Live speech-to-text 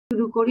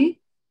করি।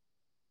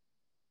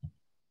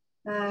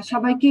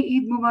 সবাইকে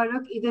ঈদ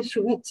মুবারক, ঈদের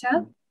শুভেচ্ছা।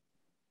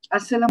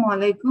 আসসালামু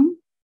আলাইকুম।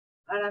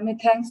 আর আমি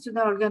thanks to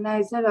the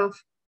organiser of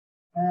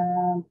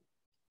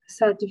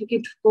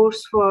certificate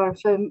course for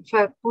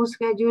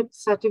postgraduate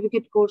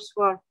certificate course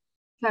for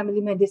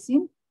family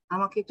medicine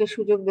আমাকে একটা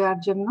সুযোগ দেওয়ার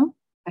জন্য,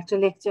 একটা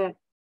লেকচার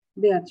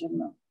দেওয়ার জন্য।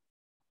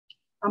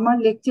 আমার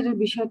লেকচারের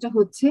বিষয়টা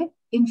হচ্ছে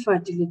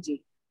ইনফার্টিলিটি,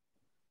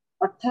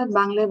 অর্থাৎ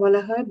বাংলায়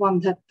বলা হয়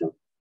বন্ধ্যাত্ব।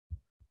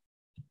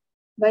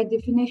 By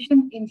definition,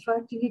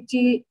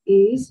 infertility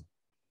is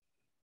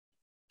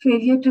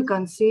failure to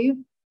conceive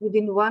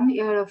within 1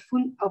 year of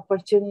full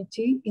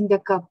opportunity in the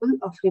couple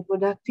of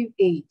reproductive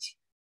age.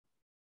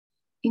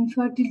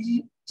 Infertility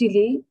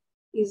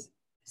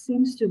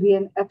seems to be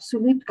an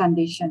absolute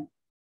condition,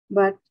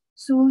 but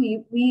so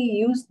we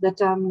use the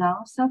term now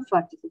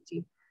subfertility,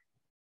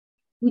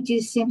 which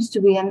seems to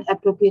be an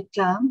appropriate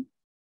term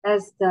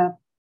as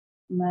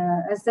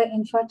the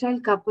infertile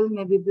couple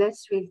may be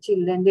blessed with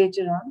children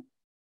later on.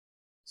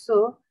 So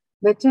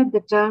better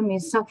the term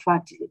is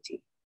subfertility.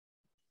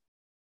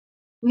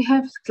 We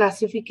have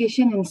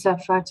classification in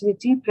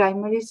subfertility: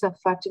 primary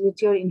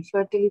subfertility or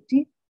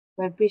infertility,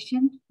 where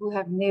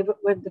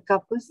the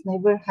couples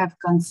never have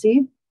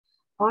conceived,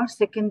 or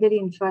secondary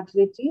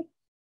infertility,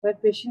 where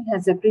patient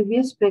has a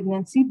previous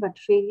pregnancy but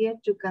failure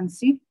to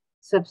conceive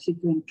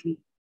subsequently.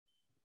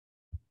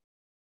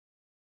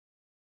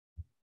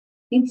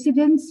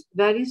 Incidence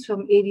varies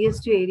from areas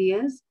to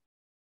areas.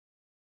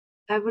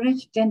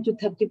 Average 10 to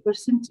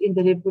 30% in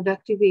the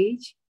reproductive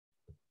age,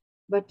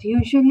 but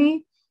usually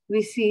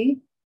we see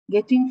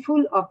getting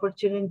full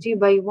opportunity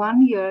by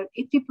 1 year,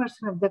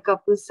 80% of the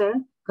couples are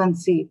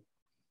conceived,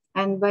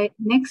 and by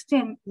next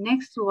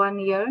 1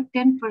 year,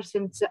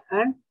 10%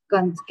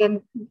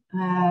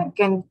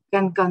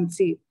 can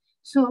conceive.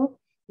 So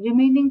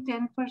remaining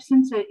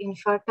 10% are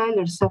infertile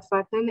or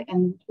subfertile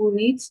and who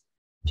needs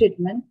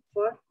treatment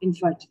for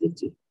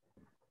infertility.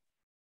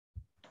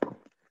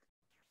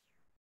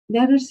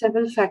 There are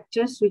several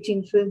factors which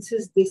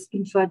influences this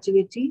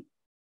infertility.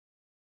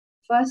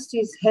 First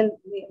is health.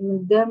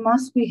 There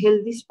must be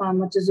healthy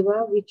spermatozoa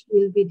which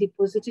will be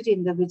deposited in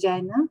the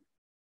vagina,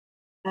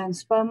 and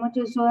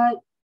spermatozoa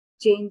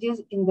changes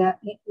in the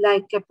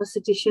like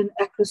capacitation,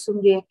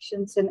 acrosome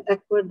reactions, and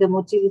acquire the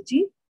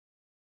motility.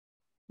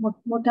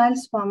 Motile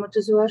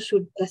spermatozoa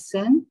should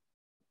ascend,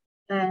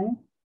 and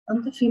on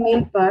the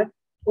female part,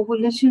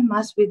 ovulation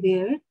must be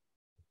there.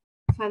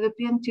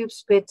 Fallopian tubes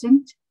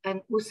patent and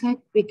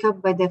oocyte pick up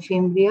by the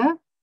fimbria.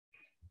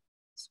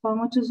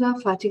 Spermatozoa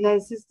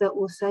fertilizes the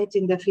oocyte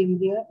in the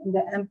fimbria, in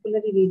the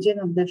ampullary region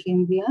of the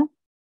fimbria,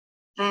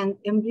 and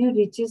embryo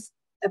reaches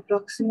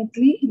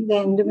approximately in the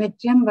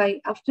endometrium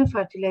after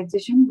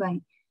fertilization by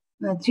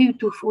 3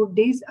 to 4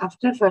 days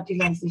after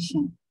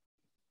fertilization.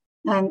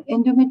 And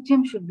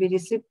endometrium should be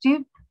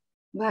receptive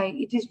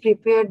it is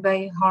prepared by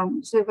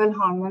several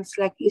hormones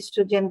like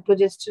estrogen,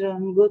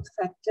 progesterone, growth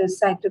factors,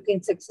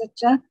 cytokines, etc.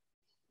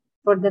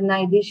 for the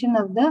nidation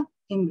of the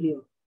embryo.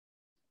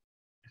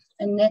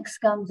 And next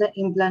comes the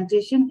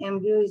implantation.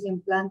 Embryo is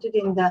implanted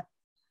in the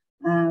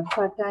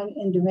fertile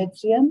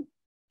endometrium,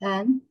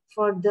 and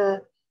for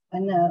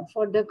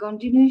the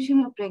continuation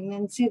of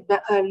pregnancy, the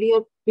earlier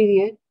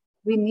period,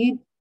 we need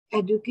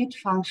adequate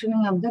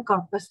functioning of the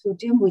corpus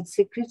luteum, which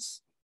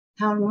secretes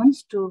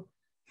hormones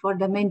for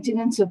the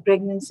maintenance of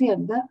pregnancy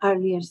at the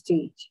earlier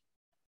stage.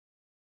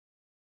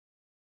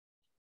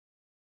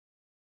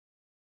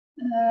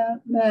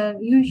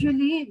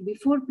 Usually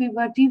before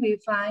puberty, we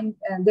find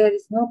there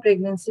is no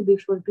pregnancy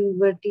before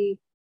puberty,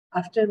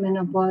 after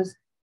menopause,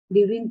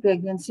 during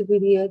pregnancy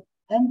period,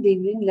 and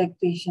during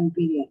lactation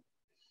period.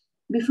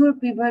 Before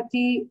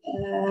puberty,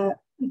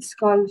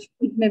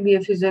 it may be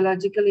a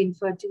physiological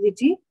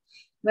infertility,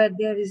 where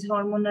there is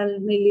hormonal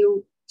milieu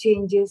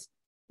changes.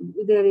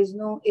 There is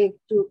no egg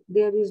to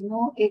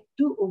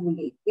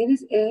ovulate. There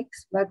is eggs,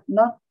 but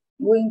not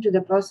going to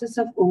the process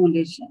of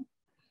ovulation.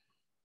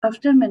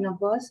 After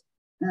menopause,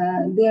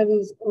 there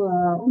is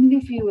only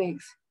few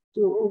eggs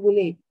to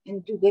ovulate and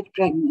to get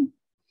pregnant.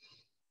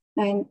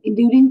 And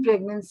during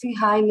pregnancy,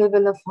 high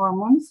level of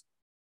hormones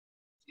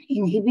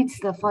inhibits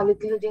the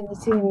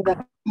folliculogenesis in the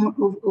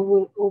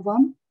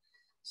ovum,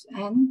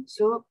 and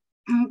so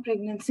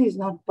pregnancy is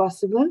not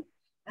possible.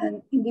 And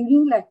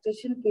during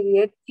lactation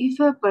period, if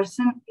a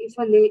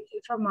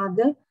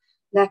mother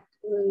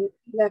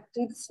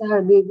lactates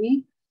her baby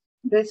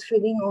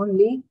breastfeeding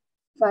only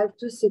 5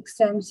 to 6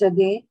 times a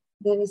day,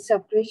 there is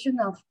suppression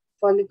of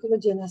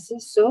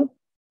folliculogenesis, so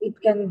it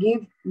can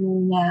give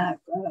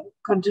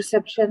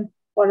contraception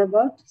for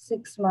about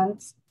 6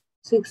 months,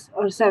 6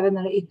 or 7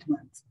 or 8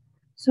 months.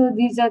 So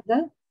these are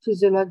the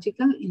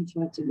physiological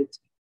infertility.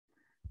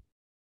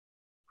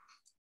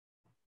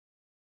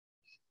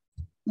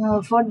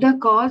 For the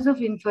cause of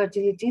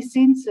infertility, this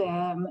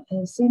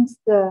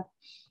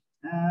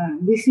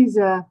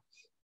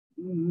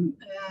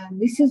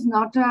is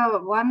not a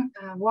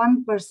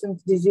one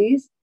person's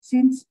disease,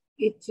 since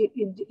it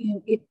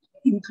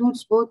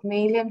includes both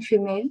male and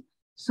female.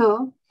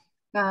 So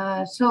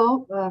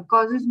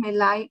Causes may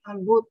lie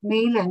on both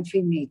male and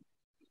female.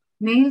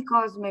 Male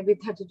cause may be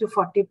 30 to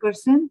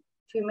 40%.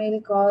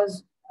 Female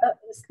cause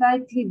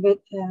slightly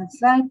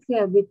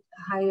a bit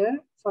higher,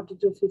 40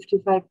 to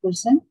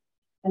 55%,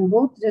 and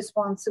both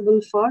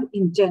responsible for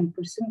in 10%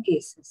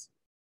 cases.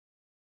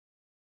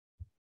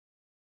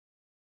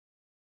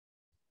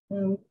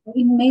 In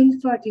male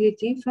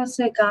fertility, first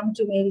I come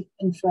to male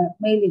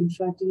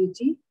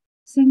infertility.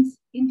 Since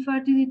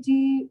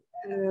infertility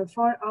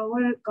for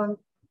our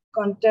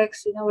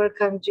context in our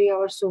country,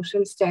 our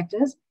social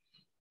status,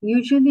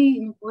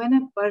 usually when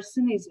a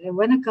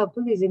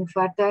couple is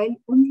infertile,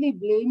 only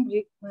blame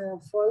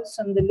falls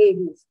on the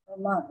ladies,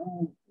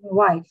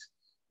 wives.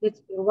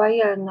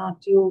 Why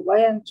aren't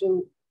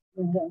you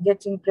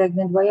getting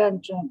pregnant? Why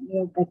aren't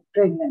you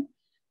pregnant?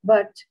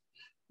 But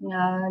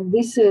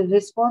this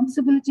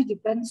responsibility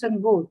depends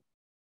on both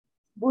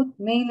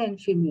male and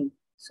female.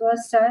 So I'll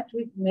start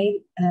with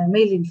male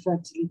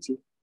infertility.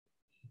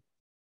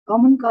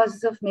 Common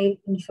causes of male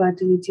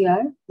infertility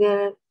are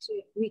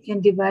we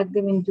can divide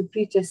them into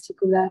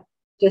pre-testicular,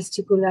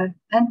 testicular,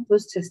 and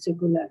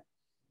post-testicular.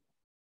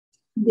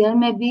 There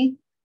may be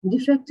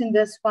defect in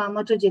the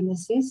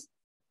spermatogenesis.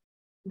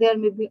 There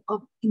may be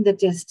in the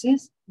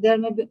testis. There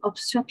may be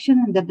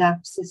obstruction in the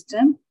duct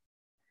system,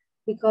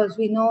 because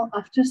we know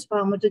after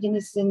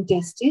spermatogenesis in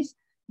testis,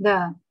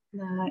 the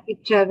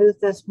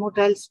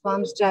motile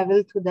sperms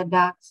travel through the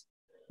ducts.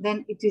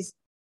 Then it is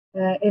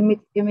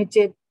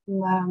emitted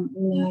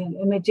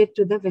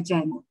to the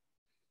vagina.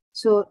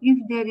 So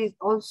if there is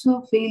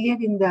also failure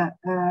in the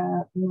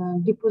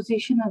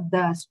deposition of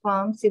the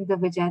sperms in the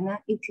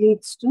vagina, it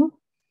leads to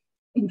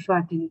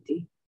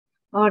infertility.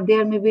 Or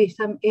there may be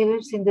some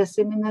errors in the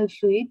seminal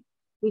fluid,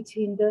 which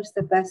hinders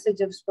the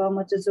passage of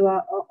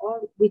spermatozoa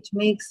or which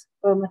makes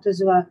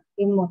spermatozoa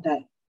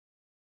immotile.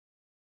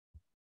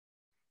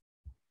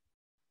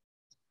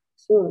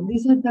 So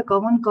these are the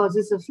common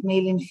causes of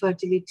male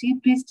infertility.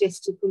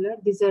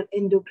 Pre-testicular, these are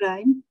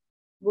endocrine,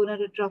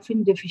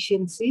 gonadotrophin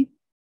deficiency,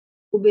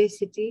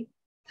 obesity,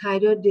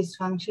 thyroid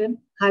dysfunction,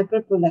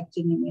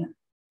 hyperprolactinemia,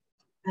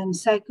 and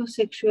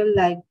psychosexual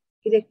like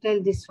erectile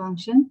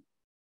dysfunction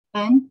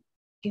and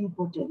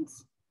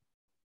impotence.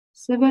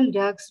 Several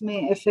drugs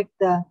may affect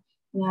the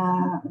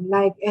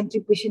like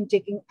anti-patient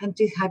taking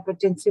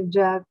antihypertensive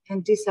drug,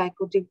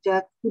 antipsychotic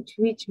drug,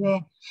 which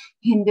may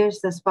hinder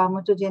the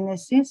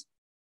spermatogenesis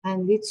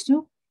and leads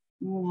to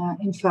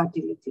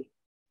infertility.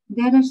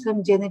 There are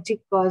some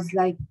genetic causes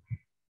like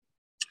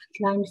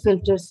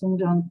Klinefelter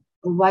syndrome,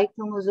 or Y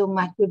chromosome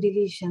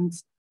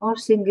microdeletions, or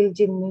single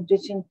gene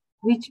mutation,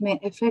 which may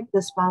affect the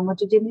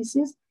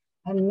spermatogenesis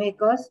and may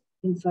cause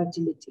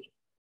infertility.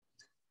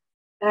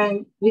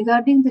 And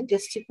regarding the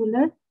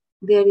testicular,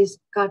 there is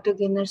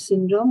Carter-Gainer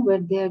syndrome,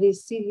 where there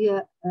is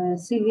cilia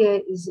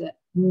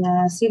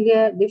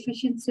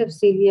deficiency of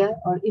cilia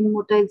or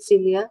immotile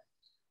cilia.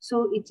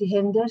 So it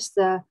hinders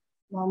the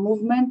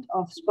movement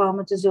of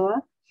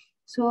spermatozoa.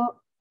 So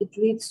it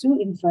leads to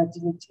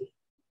infertility.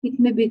 It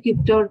may be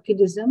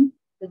cryptorchidism.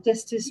 The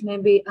testis may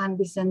be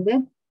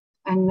undescended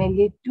and may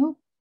lead to,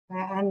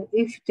 and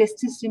if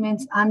testis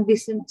remains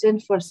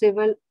undescended for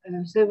several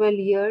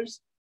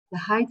years, the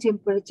high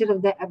temperature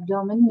of the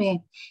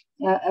abdomen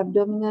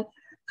abdominal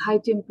high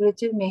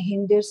temperature may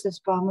hinder the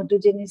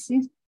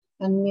spermatogenesis,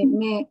 and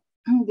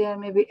there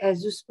may be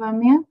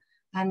azoospermia,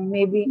 and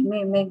may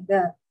make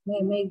the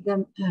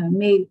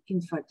male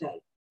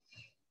infertile.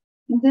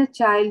 In the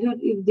childhood,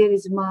 if there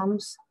is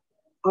mumps,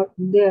 or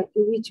there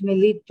which may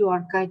lead to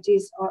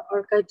orchitis, or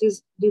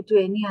orchitis due to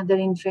any other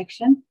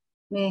infection,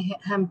 may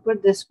hamper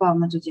the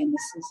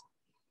spermatogenesis.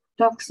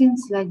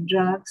 Toxins like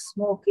drugs,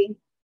 smoking,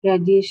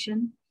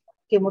 radiation,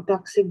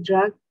 chemotoxic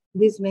drug,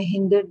 this may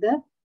hinder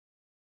the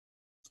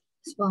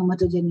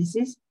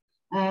spermatogenesis.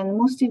 And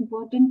most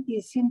important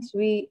is, since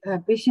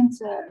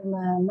patients are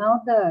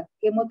now the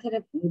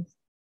chemotherapy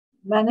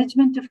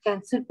management of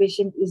cancer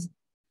patient is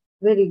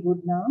very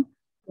good now.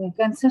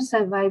 Cancer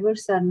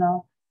survivors are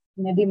now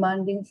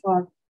demanding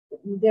for,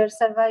 they're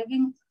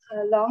surviving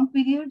a long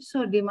period,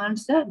 so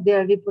demands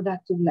their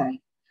reproductive life.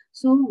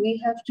 So we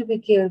have to be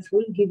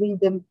careful giving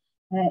them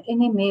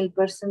any male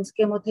person's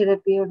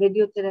chemotherapy or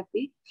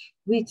radiotherapy,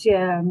 which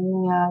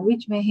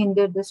may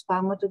hinder the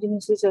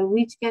spermatogenesis or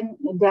which can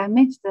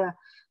damage the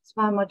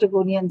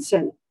spermatogonian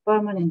cell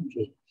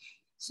permanently.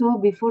 So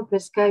before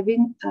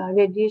prescribing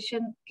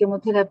radiation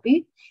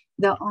chemotherapy,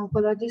 the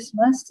oncologist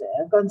must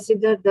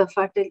consider the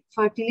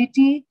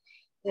fertility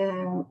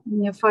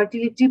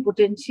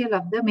potential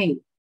of the male.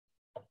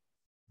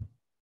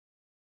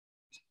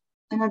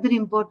 Another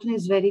important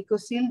is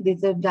varicocele.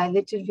 These are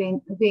dilated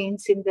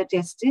veins in the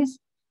testis,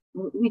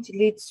 which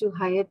leads to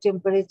higher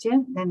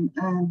temperature than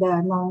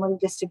the normal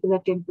testicular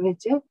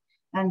temperature,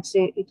 and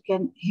say it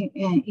can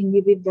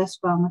inhibit the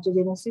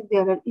spermatogenesis.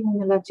 There are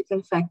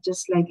immunological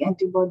factors like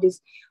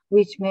antibodies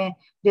which may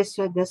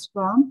destroy the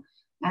sperm,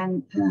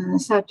 and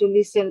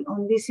Sertoli cell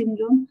only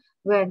syndrome,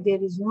 where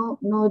there is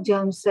no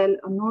germ cell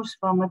or no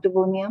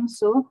spermatogonium,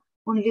 so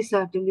only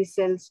Sertoli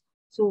cells.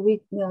 So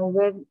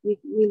where we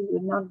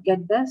will not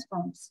get the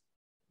sperms.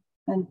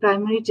 And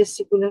primary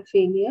testicular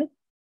failure,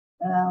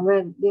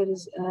 where there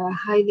is a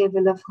high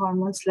level of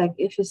hormones like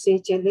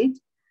FSH, LH,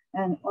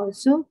 and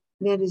also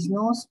there is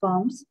no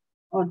sperms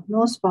or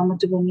no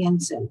spermatogonian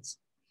cells.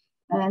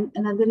 And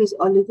another is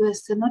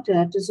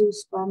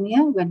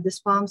oligosteroteratozoospermia, where the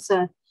sperms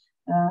are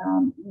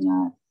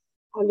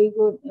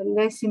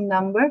less in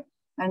number,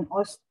 and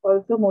also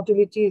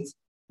motility is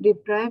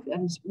deprived,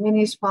 and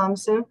many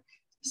sperms are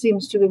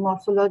seems to be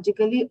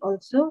morphologically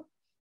also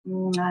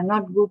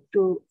not good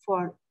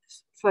for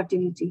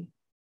fertility,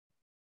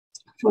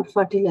 for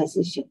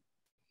fertilization.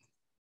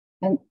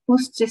 And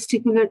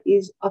post-testicular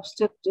is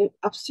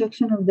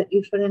obstruction of the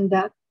efferent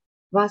duct,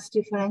 vas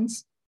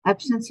deferens,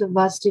 absence of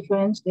vas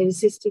deferens. There is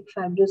cystic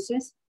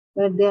fibrosis,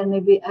 where there may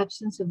be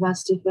absence of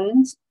vas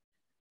deferens,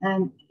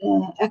 and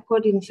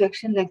acquired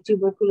infection like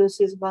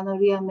tuberculosis,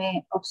 gonorrhea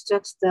may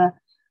obstruct the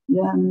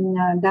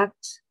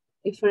ducts,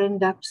 efferent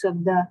ducts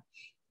of the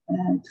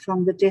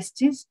from the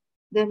testes.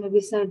 There may be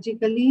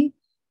surgically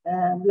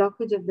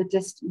blockage of the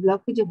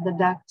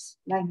ducts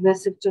like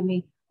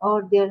vasectomy,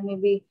 or there may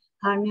be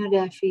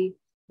herniorrhaphy,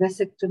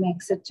 vasectomy,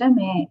 etc.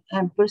 may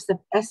hamper the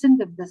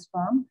ascent of the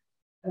sperm,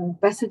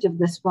 passage of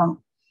the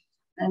sperm.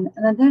 And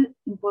another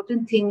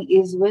important thing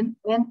is when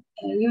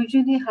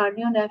usually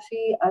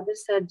herniorrhaphy, other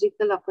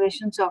surgical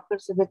operations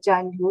occurs in the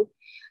childhood,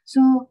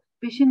 so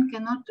patient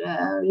cannot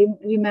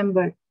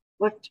remember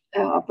what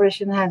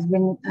operation has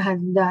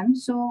done.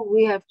 So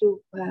we have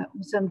to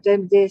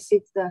sometimes they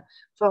seek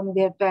from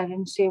their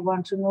parents. They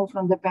want to know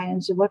from the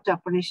parents what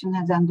operation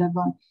has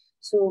undergone,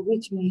 so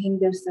which may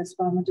hinder the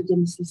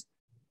spermatogenesis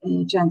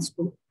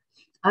transport.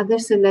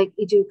 Others are like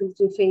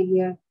ejaculatory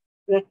failure,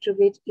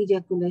 retrograde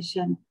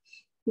ejaculation.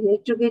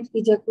 Retrograde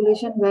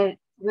ejaculation, where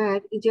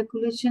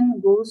ejaculation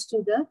goes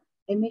to the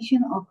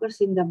emission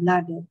occurs in the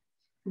bladder.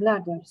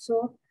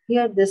 So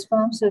here the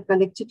sperms are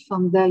collected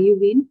from the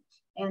urine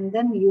and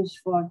then used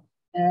for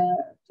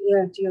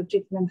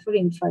treatment for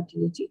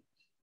infertility.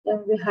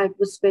 Then with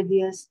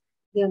hypospadias,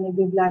 there may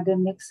be bladder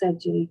neck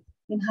surgery.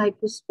 In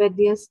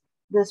hypospadias,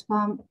 the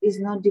sperm is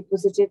not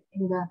deposited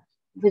in the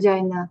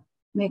vagina,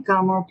 may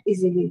come out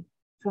easily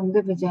from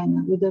the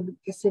vagina without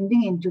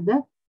ascending into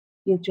the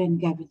uterine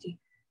cavity.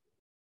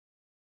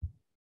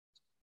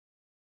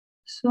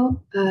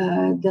 So,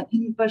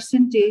 in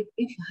percentage,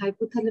 if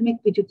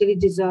hypothalamic pituitary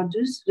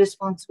disorders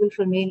responsible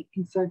for male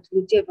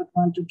infertility about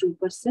 1 to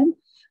 2%,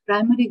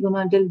 primary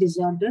gonadal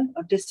disorder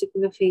or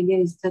testicular failure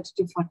is 30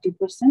 to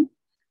 40%,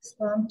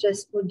 sperm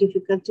transport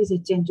difficulties is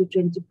 10 to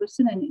 20%,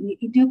 and in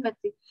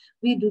idiopathic,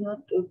 we do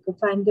not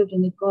find out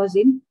any cause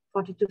in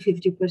 40 to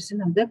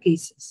 50% of the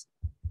cases.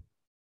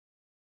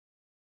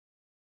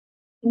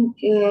 In,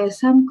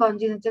 some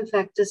congenital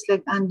factors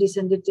like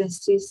undescended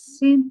testes,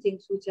 same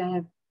things which I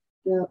have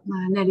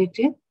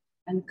narrated,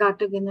 and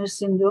Carter-Giner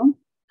syndrome,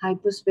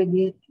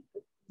 hypospadia.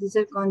 These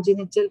are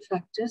congenital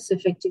factors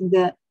affecting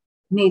the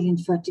male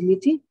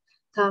infertility.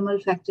 Thermal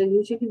factor,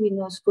 usually we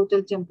know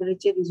scrotal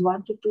temperature is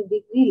 1 to 2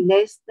 degrees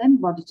less than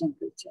body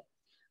temperature,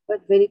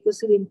 but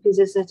varicocele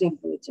increases the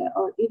temperature,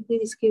 or if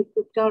there is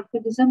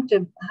cryptorchidism,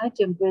 high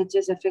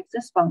temperatures affect the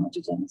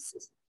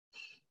spermatogenesis.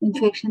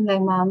 Infection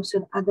like mumps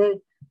or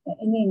other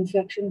any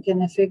infection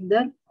can affect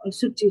the,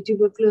 also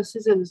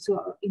tuberculosis is also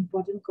an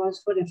important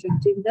cause for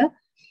affecting the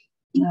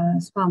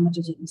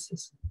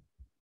spermatogenesis.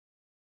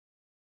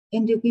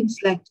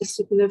 Endocrines like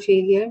testicular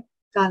failure,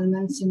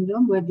 Kallman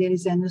syndrome, where there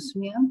is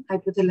anosmia,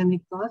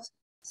 hypothalamic cause,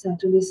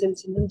 Sertoli cell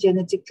syndrome,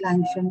 genetic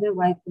Klinefelter,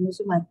 Y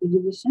chromosome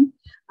microdeletion,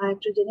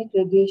 iatrogenic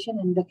radiation,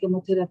 and the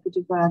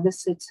chemotherapeutic or other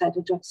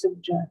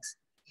cytotoxic drugs.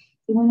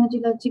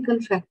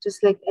 Immunological factors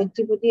like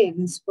antibody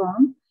against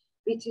sperm,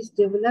 which is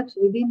developed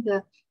within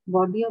the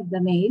body of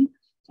the male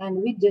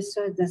and which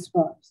destroys the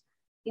sperms.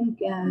 In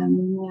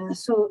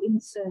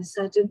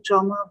certain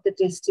trauma of the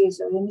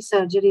testes or any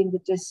surgery in the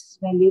testes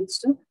may lead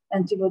to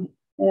antibody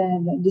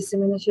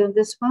dissemination of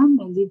the sperm,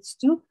 may leads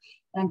to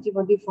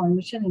antibody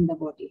formation in the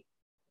body.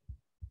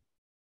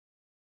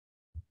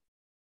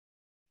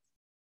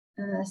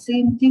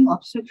 Same thing,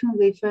 obstruction of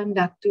the efferent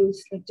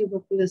ductules like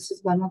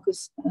tuberculosis,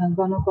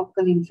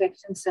 gonococcal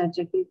infection,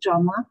 surgical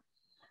trauma,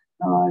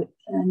 or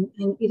an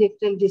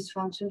erectile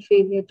dysfunction,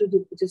 failure to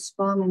deposit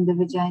sperm in the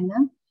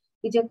vagina.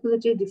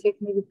 Ejaculatory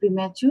defect may be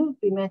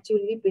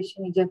prematurely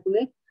patient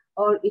ejaculate,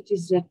 or it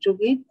is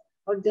retrograde,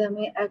 or there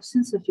may be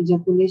absence of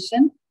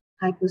ejaculation,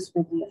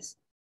 hypospadias.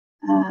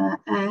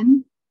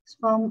 And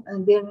sperm,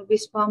 there may be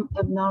sperm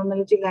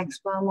abnormality like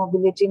sperm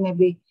mobility may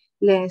be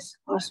less,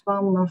 or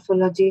sperm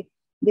morphology.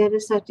 There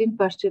is certain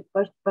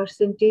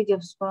percentage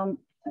of sperm,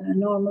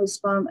 normal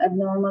sperm,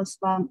 abnormal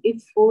sperm.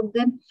 If more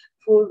than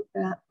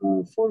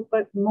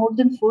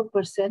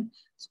 4%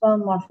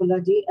 sperm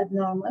morphology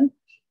abnormal,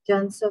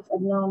 chance of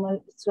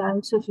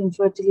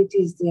infertility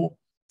is there.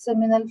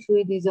 Seminal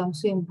fluid is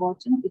also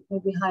important. It may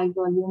be high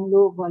volume,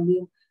 low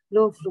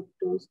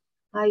fructose,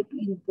 high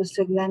in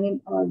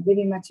prostaglandin, or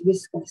very much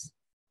viscous.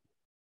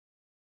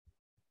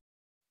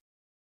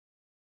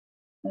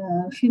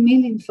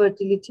 Female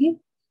infertility.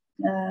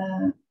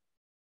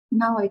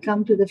 Now I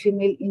come to the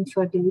female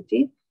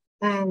infertility,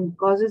 and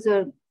causes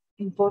are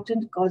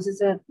important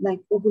causes are like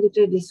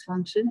ovulatory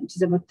dysfunction, which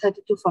is about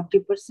 30 to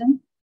 40%,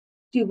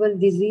 tubal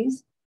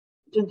disease,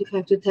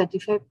 25 to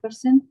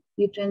 35%,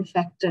 uterine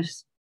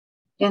factors,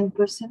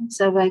 10%,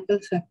 cervical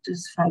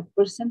factors,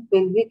 5%,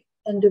 pelvic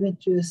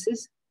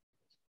endometriosis,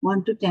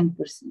 1 to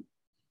 10%.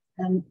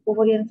 And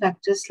ovarian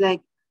factors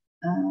like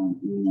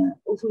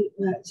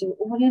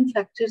ovarian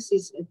factors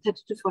is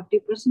 30 to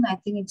 40%. I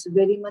think it's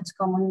very much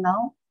common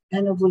now.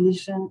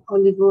 Anovulation,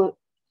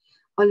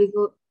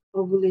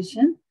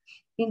 oligo-ovulation.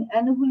 In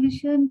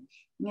anovulation,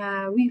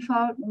 we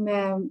found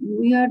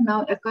we are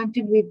now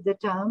acquainted with the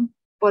term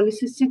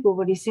polycystic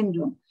ovary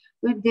syndrome,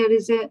 where there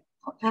is a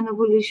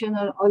anovulation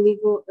or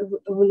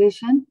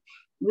oligo-ovulation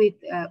with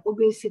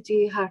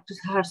obesity,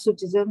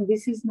 hirsutism.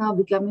 This is now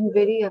becoming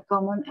very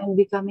common and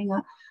becoming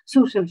a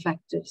social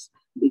factors,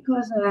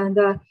 because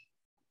the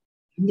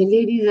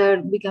ladies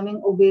are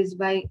becoming obese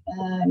by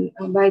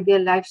their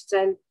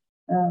lifestyle.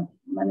 The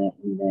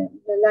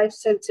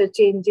lifestyle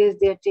changes.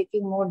 They are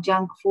taking more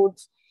junk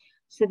foods,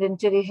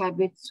 sedentary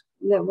habits,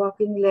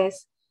 walking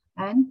less,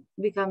 and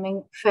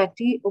becoming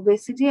fatty,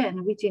 obesity,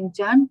 and which in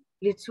turn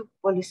leads to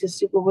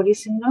polycystic ovary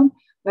syndrome,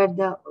 where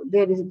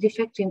there is a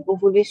defect in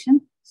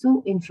ovulation,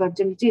 so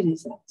infertility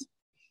results.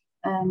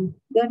 And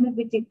there may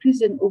be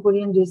decrease in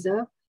ovarian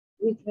reserve,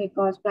 which may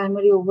cause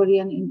primary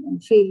ovarian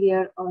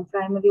failure or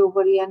primary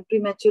ovarian,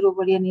 premature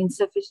ovarian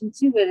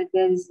insufficiency, where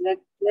there is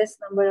less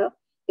number of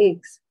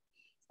eggs.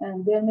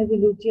 And there may be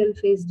luteal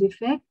phase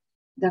defect.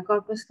 The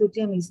corpus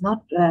luteum is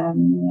not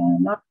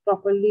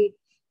properly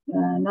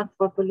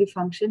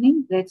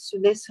functioning, leads to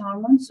less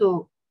hormone,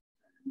 so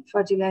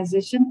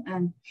fertilization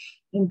and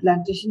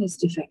implantation is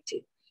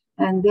defective.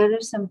 And there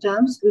are some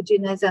terms,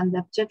 luteinized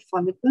unruptured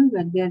follicle,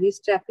 where there is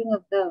trapping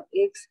of the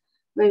eggs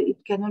where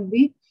it cannot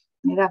be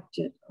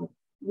ruptured.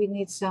 We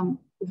need some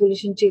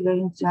ovulation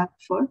triggering drug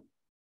for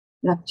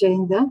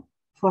rupturing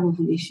for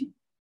ovulation.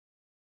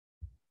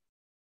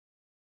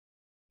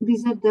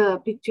 These are the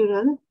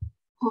pictorial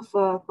of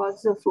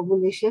causes of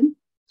ovulation,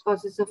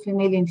 causes of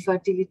female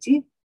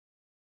infertility,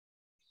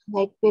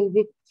 like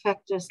pelvic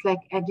factors like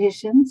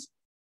adhesions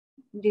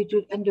due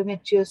to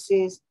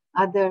endometriosis,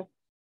 other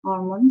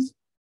hormones,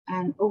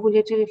 and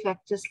ovulatory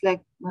factors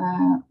like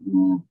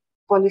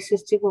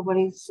polycystic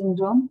ovary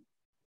syndrome,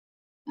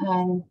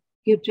 and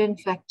uterine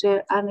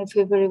factor,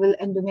 unfavorable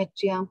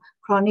endometrium,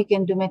 chronic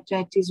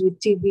endometritis with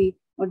TB,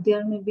 or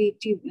there may be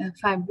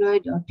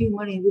fibroid or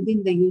tumor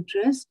within the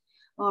uterus,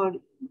 or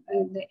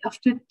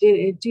after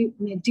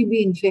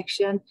TB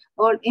infection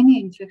or any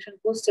infection,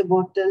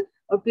 post-abortal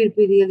or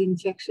peripheral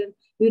infection,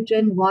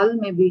 uterine wall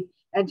may be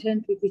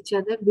adherent with each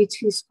other,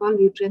 which is called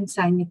uterine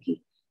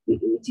synecdoche,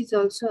 which is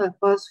also a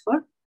cause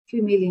for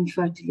female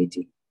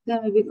infertility.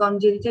 There may be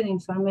congenital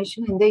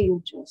inflammation in the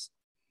uterus,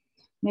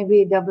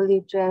 maybe double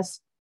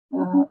uterus,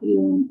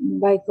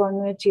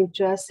 bicornuate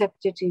uterus,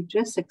 septate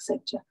uterus,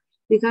 etc.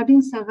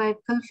 Regarding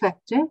cervical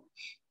factor,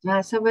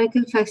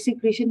 cervical fat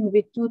secretion may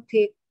be too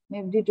thick,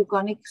 maybe due to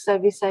chronic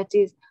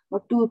cervicitis,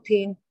 or too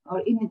thin,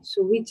 or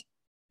which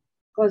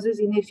causes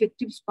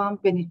ineffective sperm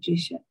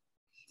penetration.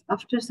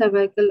 After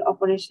cervical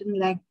operation,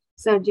 like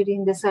surgery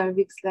in the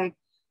cervix, like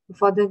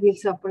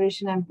Fothergill's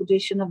operation,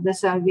 amputation of the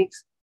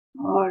cervix,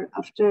 or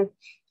after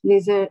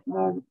laser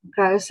or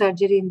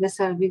cryosurgery in the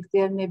cervix,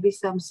 there may be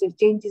some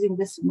changes in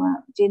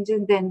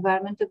the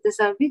environment of the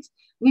cervix,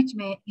 which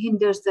may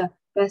hinder the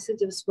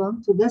passage of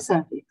sperm to the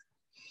cervix.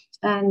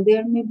 And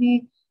there may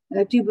be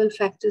tubal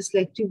factors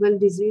like tubal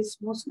disease.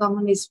 Most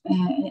common is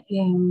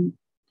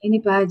any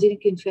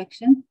pyogenic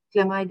infection,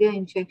 chlamydia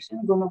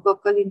infection,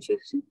 gonococcal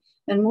infection,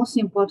 and most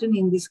important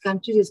in this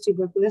country is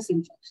tuberculosis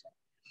infection.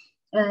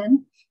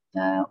 And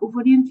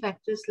ovarian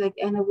factors like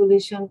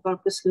anovulation,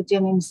 corpus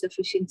luteum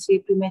insufficiency,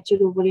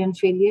 premature ovarian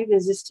failure,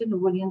 resistant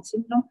ovarian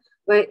syndrome,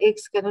 where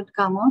eggs cannot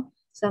come out.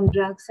 Some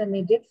drugs are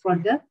needed for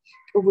the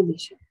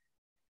ovulation.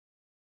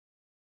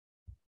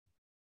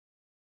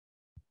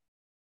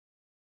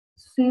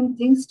 Same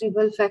things,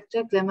 tubal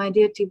factor,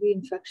 chlamydia, TB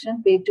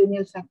infection,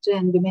 peritoneal factor,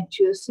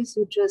 endometriosis,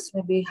 uterus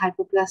may be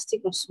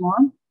hypoplastic or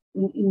small.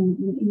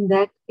 In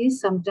that case,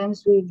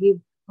 sometimes we give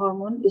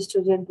hormone,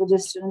 estrogen,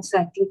 progesterone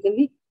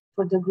cyclically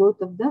for the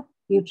growth of the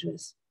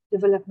uterus,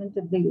 development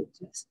of the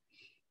uterus.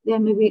 There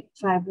may be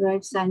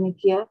fibroid,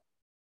 synechia,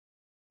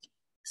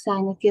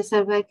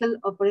 cervical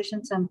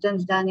operation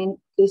sometimes done in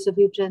case of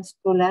uterine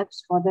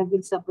prolapse,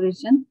 Fothergill's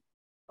operation,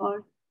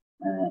 or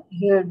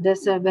here the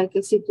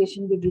cervical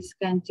secretion will be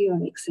scanty or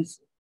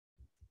excessive.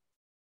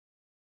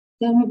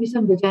 There may be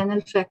some vaginal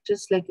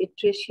factors like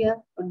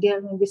atresia, or there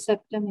may be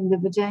septum in the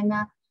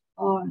vagina,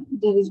 or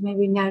there is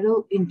maybe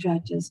narrow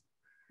intratus.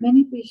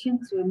 Many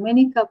patients,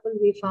 many couples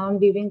we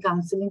found during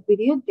counseling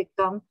period, they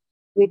come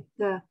with,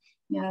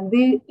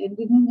 they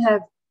didn't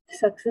have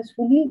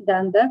successfully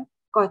done the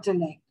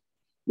coital act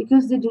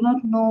because they do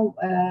not know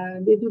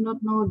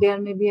there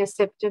may be a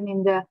septum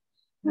in the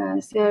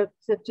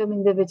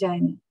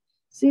vagina.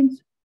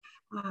 Since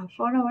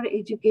for our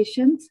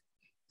educations,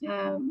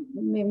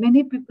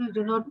 many people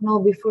do not know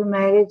before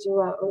marriage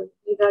or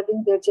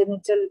regarding their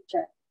genital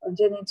tract or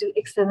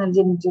external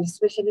genitals,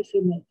 especially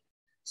female.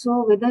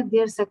 So whether they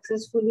are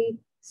successfully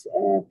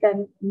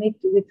can meet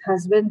with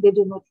husband, they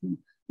do not know.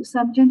 So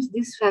sometimes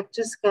these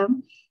factors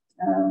come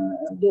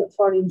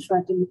for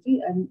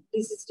infertility, and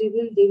this is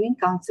revealed during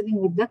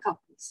counseling with the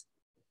couples.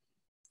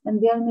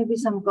 And there may be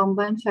some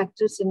combined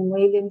factors in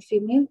male and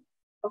female.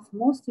 Of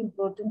most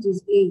importance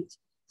is age,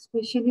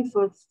 especially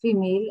for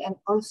female and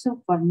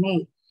also for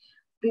male.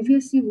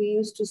 Previously, we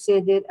used to say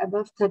that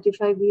above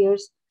 35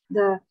 years,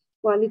 the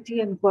quality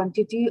and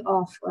quantity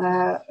of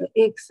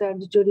eggs are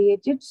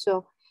deteriorated,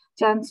 so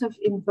chance of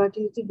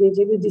infertility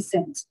gradually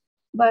descends.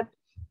 But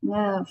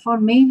for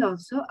male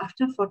also,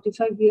 after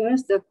 45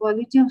 years, the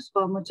quality of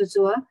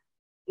spermatozoa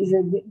is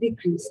a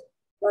decrease.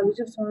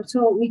 Quality of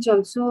spermatozoa, which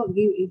also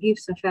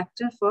gives a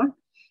factor for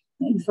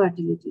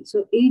infertility.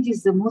 So age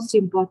is the most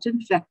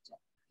important factor.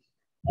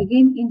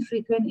 Again,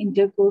 infrequent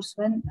intercourse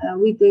when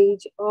with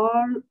age,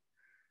 or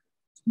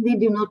they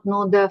do not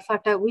know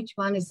which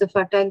one is the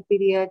fertile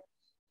period,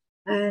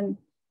 and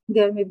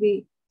there may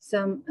be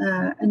some.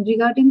 And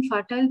regarding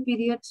fertile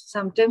periods,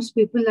 sometimes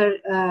people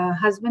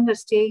husband are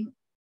staying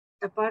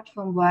apart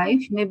from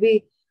wife,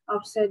 maybe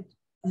outside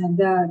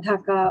the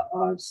Dhaka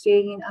or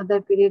staying in other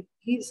period.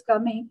 He is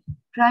coming,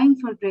 trying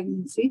for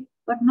pregnancy,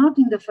 but not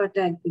in the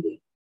fertile period.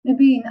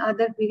 Maybe in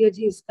other period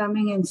he is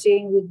coming and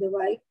staying with the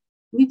wife,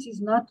 which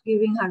is not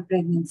giving her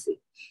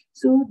pregnancy.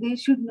 So they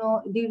should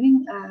know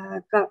during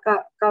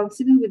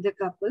counseling with the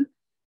couple,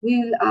 we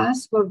will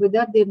ask for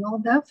whether they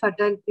know the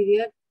fertile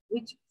period,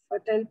 which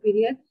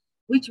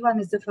one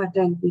is the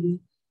fertile period.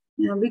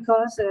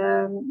 Because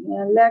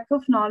lack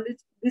of knowledge,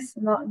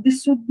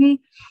 this should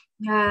be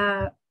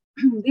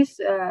this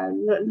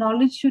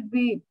knowledge should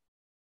be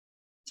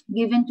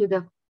given to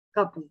the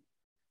couple.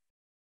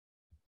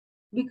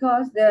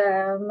 Because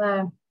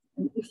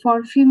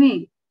for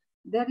female,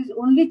 there is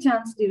only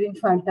chance during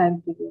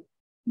fertile period.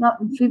 Now,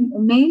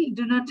 male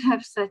do not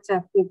have such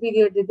a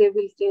period that they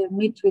will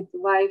meet with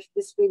wife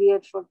this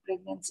period for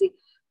pregnancy.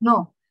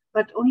 No,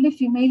 but only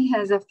female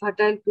has a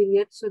fertile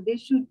period, so they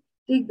should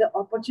take the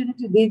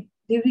opportunity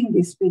during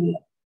this period.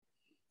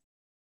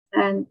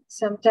 And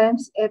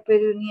sometimes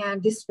aperonia,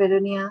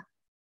 dyspareunia,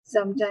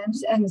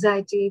 sometimes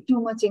anxiety, too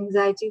much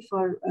anxiety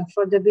for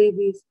the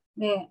babies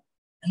may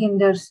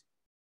hinders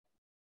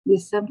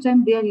this.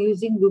 Sometimes they are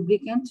using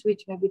lubricants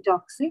which may be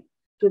toxic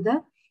to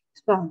the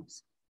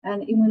sperms.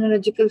 And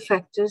immunological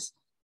factors,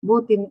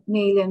 both in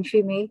male and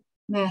female,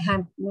 may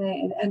have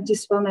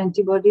anti-sperm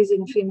antibodies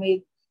in female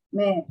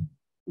may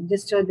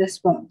destroy the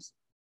sperms.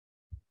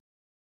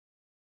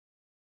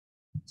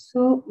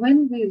 So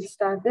when we'll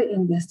start the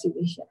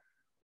investigation?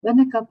 When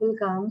a couple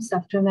comes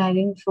after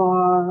marrying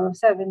for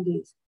 7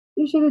 days,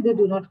 usually they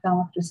do not come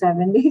after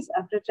 7 days.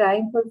 After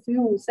trying for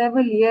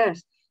several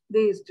years, they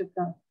used to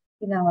come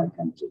in our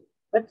country.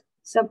 But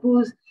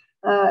suppose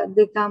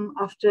they come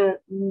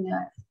after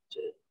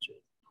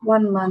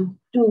 1 month,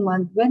 2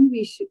 months, when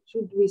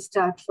should we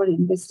start for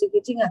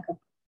investigating a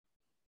couple?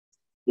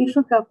 If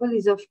a couple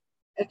is of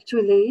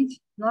actual age,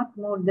 not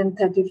more than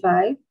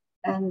 35,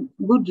 and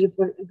good,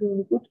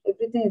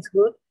 everything is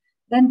good,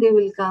 then they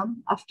will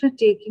come after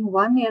taking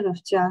 1 year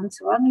of chance,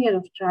 1 year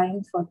of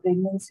trying for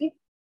pregnancy,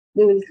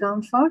 they will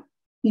come for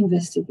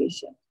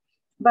investigation.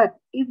 But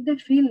if they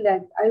feel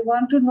that I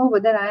want to know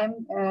whether I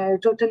am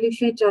totally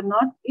fit or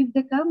not, if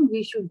they come,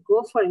 we should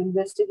go for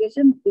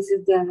investigation. This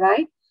is their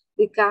right.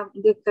 They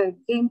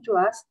came to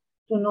us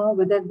to know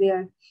whether they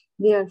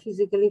are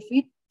physically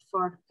fit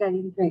for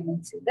carrying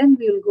pregnancy. Then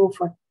we will go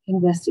for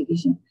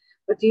investigation.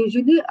 But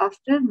usually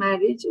after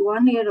marriage,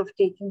 1 year of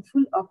taking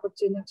full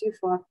opportunity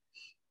for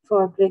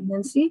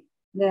pregnancy,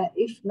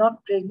 if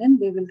not pregnant,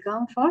 they will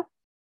come for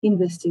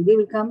investigation. They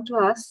will come to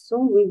us, so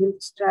we will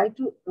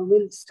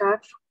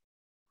start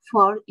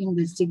for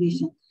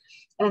investigation.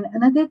 And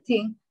another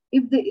thing,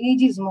 if the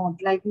age is more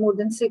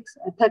than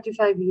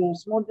 35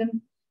 years, more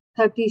than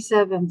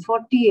 37,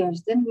 40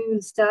 years, then we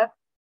will start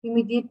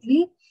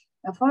immediately.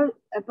 For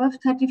above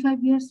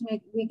 35 years,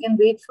 we can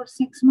wait for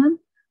 6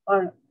 months,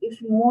 or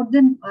if more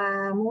than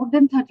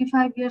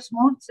 35 years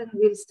more, then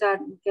we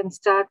can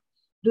start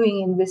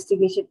doing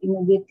investigation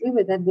immediately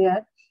whether they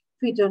are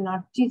fit or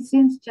not.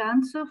 Since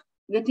chance of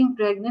getting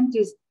pregnant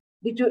is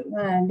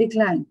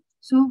declined,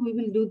 so we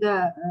will do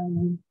the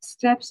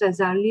steps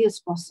as early as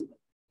possible.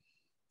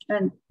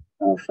 And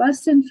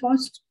first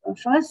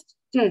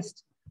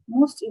test,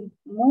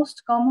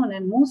 most common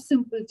and most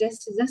simple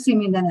test is a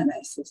semen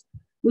analysis,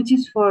 which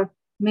is for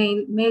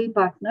male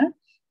partner.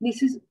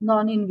 This is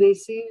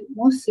non-invasive,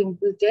 most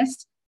simple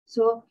test.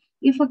 So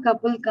if a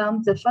couple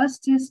comes, the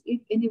first test,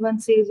 if anyone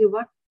says you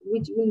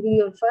which will be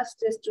your first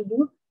test to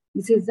do,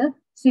 this is the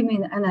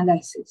semen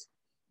analysis.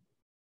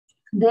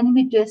 Then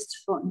we test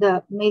for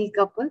the male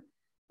couple,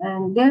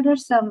 and there are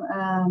some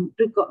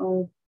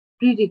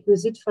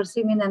prerequisites for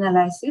semen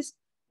analysis,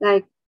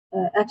 like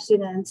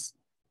abstinence,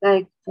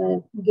 like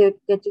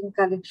getting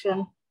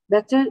collection.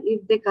 Better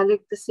if they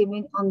collect the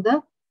semen on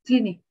the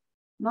clinic,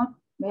 not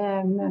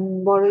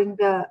borrowing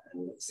the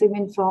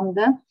semen from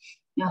the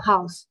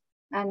house.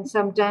 and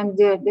sometimes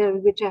there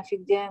will be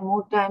traffic jam,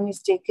 more time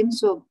is taken,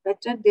 so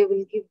better they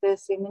will give the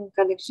semen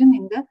collection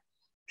in the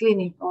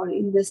clinic or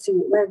in the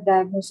where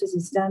diagnosis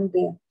is done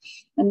there.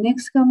 And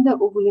next come the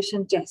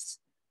ovulation test.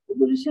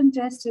 Ovulation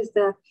test is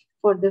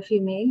for the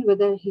female,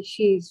 whether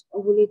she is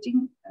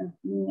ovulating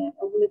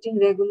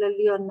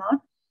regularly or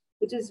not.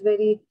 It is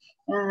very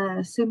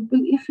simple.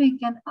 If we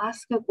can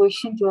ask a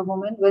question to a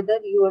woman whether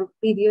your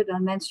period or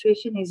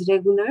menstruation is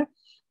regular,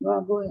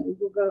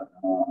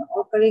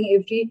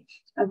 occurring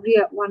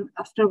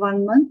after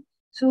 1 month.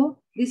 So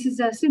this is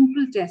a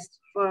simple test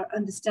for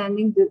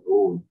understanding the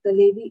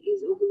lady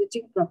is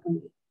ovulating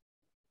properly,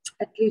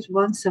 at least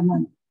once a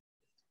month.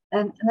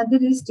 And another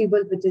is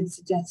tubal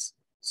patency test.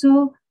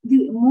 So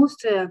the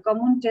most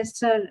common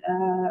tests are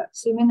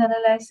semen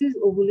analysis,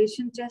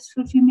 ovulation test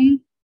for female.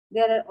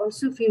 There are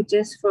also few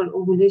tests for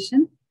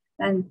ovulation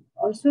and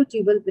also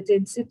tubal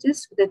patency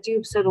test. The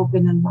tubes are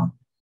open or not.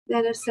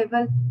 There are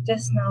several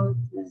tests now,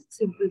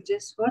 simple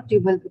tests for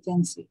tubal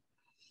patency.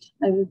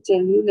 I will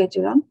tell you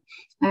later on.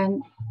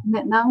 And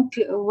now,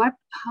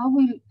 how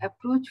we'll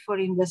approach for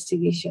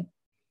investigation.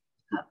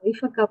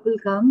 If a couple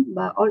come,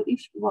 or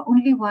if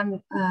only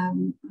one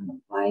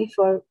wife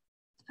or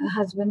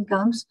husband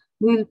comes,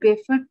 we will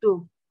prefer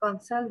to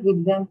consult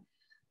with them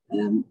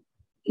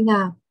in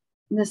a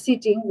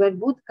sitting where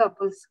both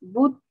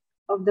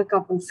of the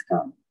couples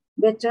come.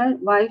 Better,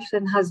 wife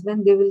and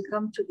husband, they will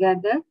come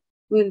together.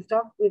 We will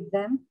talk with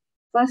them.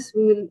 First,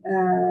 we will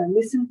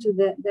listen to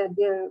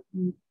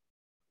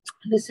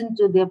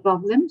their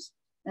problems,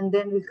 and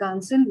then we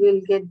counsel.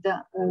 We'll get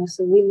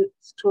so we'll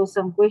throw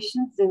some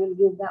questions. They will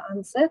give the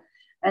answer,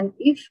 and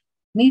if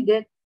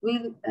needed,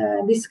 we'll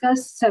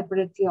discuss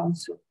separately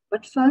also.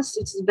 But first,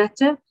 it is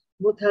better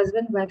both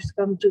husband and wives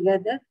come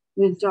together.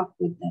 We'll talk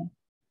with them.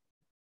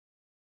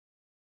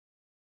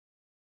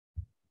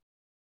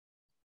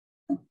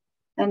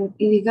 And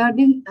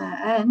regarding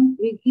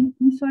in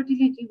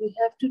infertility, we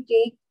have to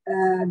take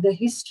the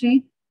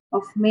history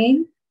of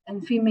male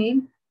and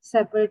female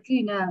separately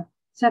in a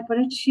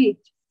separate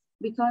sheet,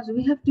 because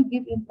we have to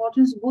give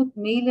importance both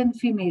male and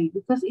female,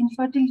 because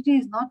infertility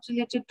is not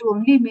related to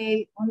only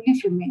male, only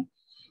female.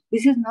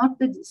 This is not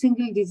the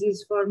single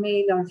disease for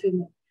male or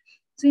female.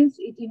 Since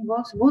it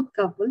involves both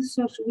couples,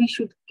 so we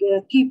should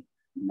keep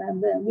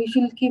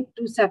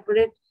two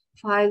separate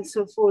files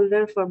or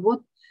folder for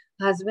both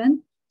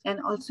husband and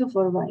also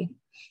for wife.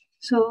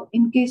 So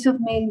in case of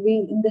male,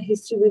 we in the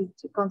history will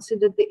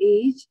consider the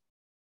age,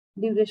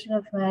 duration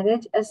of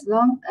marriage. As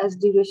long as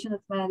duration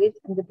of marriage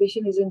and the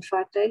patient is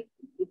infertile,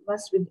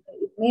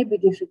 it may be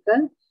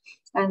difficult,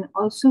 and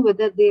also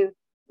whether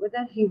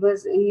he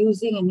was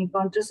using any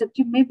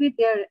contraceptive. Maybe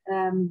their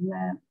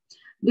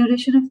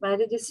duration of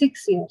marriage is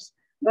 6 years,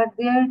 but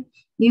they are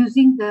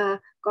using the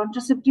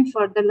contraceptive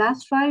for the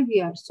last 5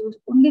 years. So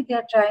only they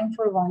are trying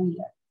for 1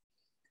 year.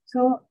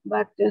 So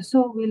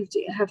we'll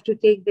have to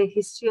take the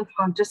history of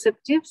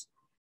contraceptives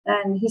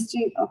and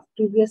history of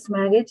previous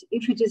marriage.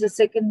 If it is a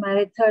second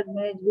marriage, third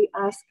marriage, we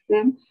ask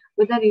them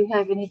whether you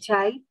have any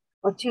child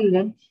or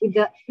children with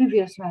the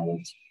previous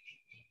marriage.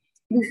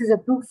 This is a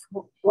proof,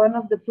 one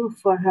of the proof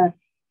for her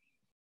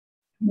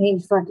male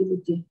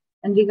fertility.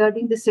 And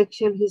regarding the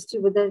sexual history,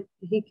 whether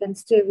he can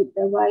stay with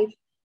the wife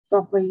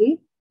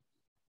properly,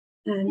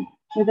 and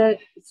whether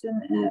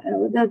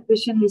the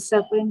patient is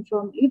suffering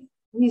from, if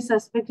we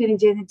suspect any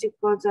genetic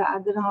cause or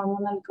other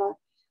hormonal cause,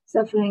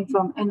 suffering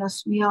from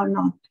anosmia or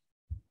not.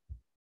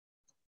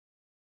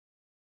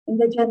 In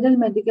the general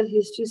medical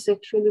history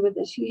sexually,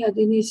 whether she had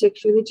any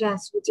sexually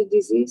transmitted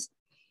disease.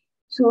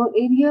 So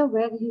area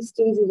where he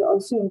stays is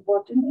also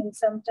important. And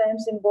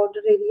sometimes in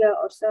border area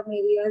or some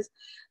areas,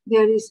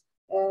 there is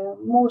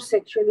more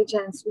sexually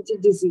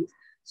transmitted disease.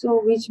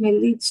 So which may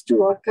lead to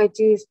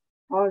orchitis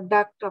or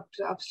duct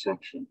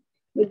obstruction.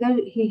 Whether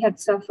he had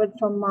suffered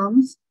from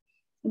mumps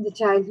in the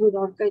childhood,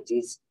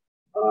 orchitis,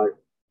 or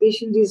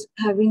patient is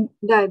having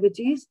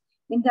diabetes.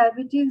 In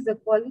diabetes, the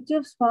quality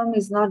of sperm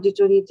is not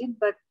deteriorated,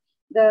 but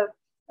the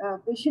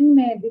patient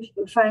may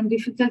find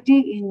difficulty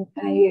in,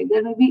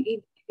 there may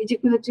be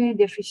ejaculatory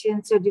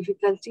deficiency or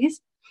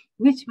difficulties,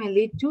 which may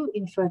lead to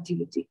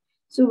infertility.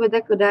 So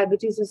whether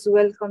diabetes is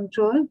well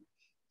controlled,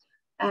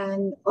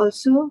 and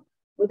also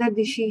whether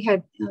he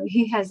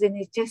has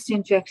any chest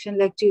infection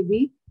like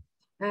TB,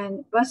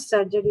 and post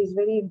surgery is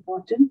very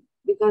important,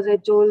 because I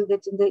told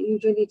that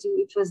usually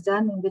it was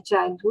done in the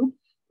childhood.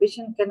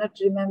 Patient cannot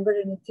remember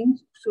anything,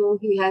 so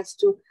he has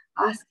to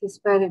ask his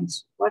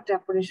parents what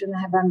operation I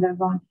have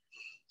undergone.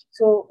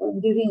 So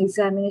during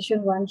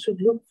examination, one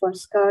should look for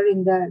scar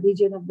in the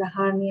region of the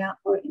hernia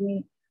or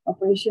any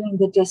operation in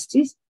the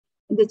testis.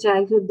 In the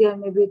childhood, there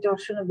may be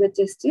torsion of the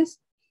testis,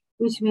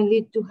 which may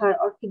lead to her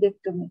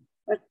orchidectomy.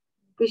 But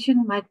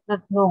patient might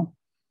not know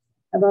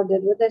about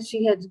that, whether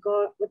he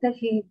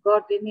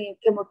got any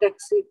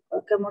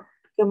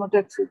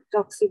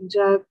chemotoxic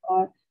drug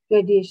or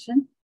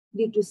radiation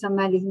due to some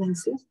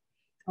malignancies,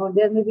 or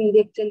there may be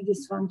erectile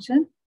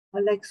dysfunction,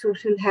 or like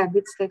social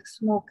habits like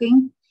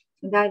smoking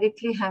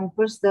directly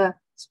hampers the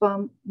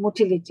sperm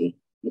motility.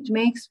 It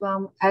makes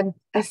sperm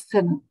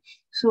asthena.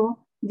 So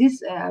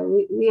this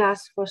we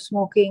ask for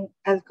smoking,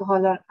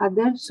 alcohol, or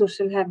other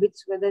social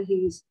habits, whether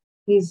he's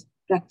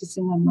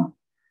practicing or not.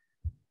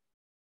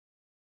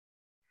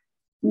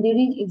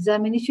 During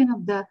examination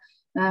of the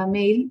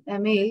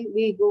male,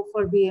 we go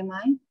for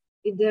BMI.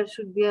 If there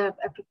should be an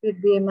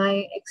appropriate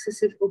BMI,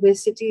 excessive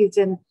obesity is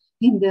an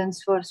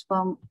hindrance for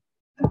sperm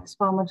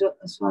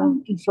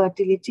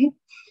infertility.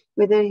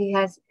 Whether he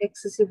has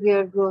excessive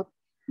hair growth,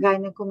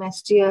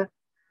 gynecomastia,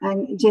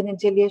 and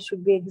genitalia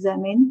should be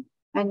examined.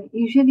 And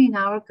usually in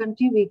our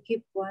country, we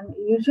keep one.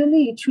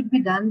 Usually it should be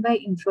done by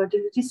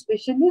infertility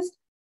specialist.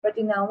 But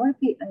in our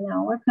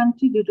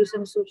country, due to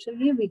some social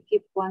need, we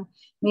keep one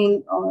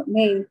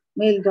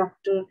male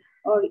doctor,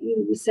 or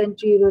you be sent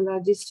to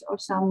urologist or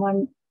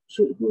someone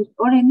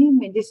or any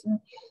medicine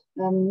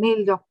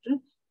male doctor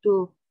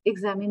to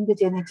examine the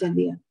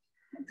genitalia.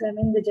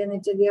 Examine the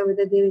genitalia,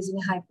 whether there is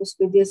any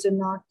hypospadias or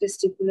not,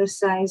 testicular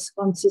size,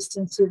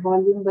 consistency,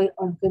 volume by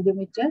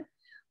orchidometer,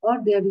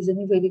 or there is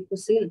any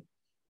varicocele.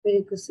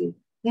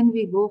 Then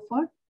we go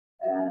for,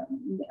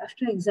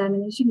 after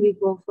examination, we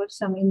go for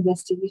some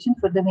investigation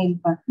for the male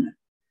partner.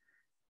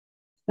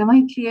 Am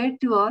I clear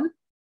to all?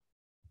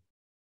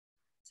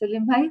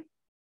 Salim bhai?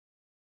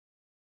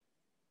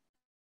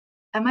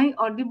 Am I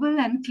audible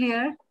and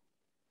clear?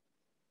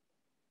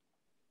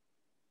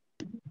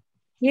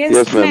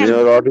 Yes, ma'am. You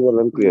are audible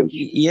and clear.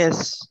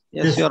 Yes,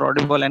 you are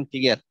audible and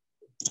clear.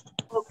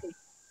 Okay.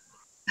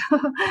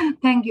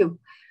 Thank you.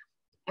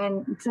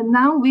 And so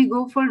now we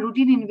go for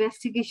routine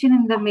investigation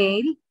in the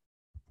male.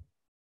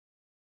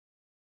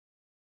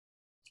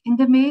 In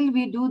the male,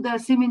 we do the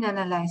semen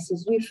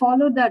analysis. We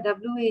follow the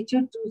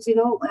WHO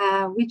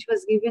 20, which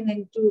was given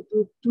in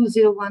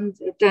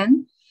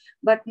 2010.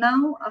 But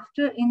now,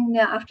 after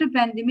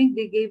pandemic,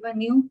 they gave a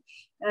new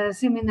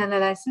semen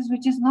analysis,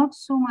 which is not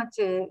so much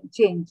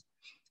change.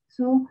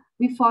 So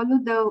we follow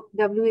the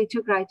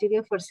WHO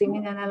criteria for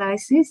semen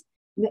analysis.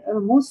 The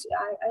most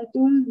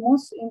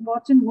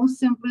important, most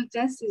simple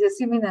test is a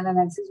semen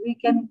analysis. We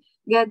can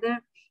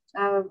gather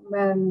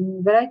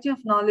variety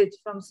of knowledge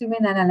from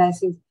semen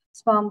analysis: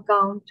 sperm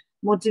count,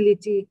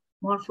 motility,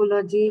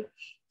 morphology,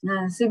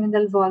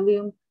 seminal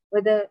volume,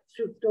 whether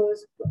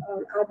fructose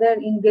or other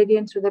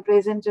ingredients were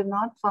present or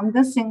not, from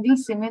the single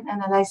semen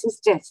analysis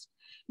test.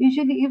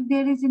 Usually, if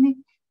there is any,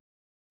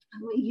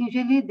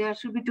 there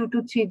should be 2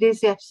 to 3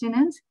 days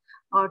abstinence,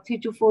 or 3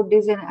 to 4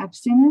 days in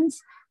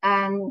abstinence,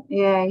 and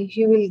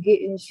he will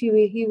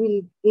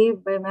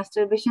give by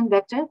masturbation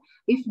better.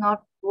 If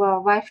not,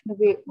 wife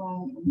may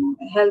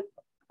help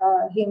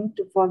him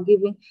to for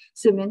giving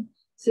semen,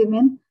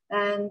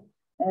 and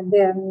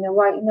then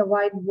in a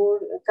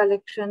whiteboard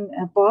collection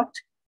pot,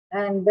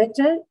 and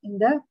better in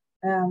the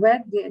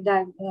where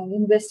the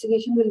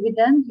investigation will be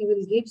done, he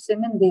will give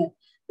semen there.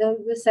 There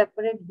will be a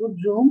separate good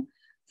room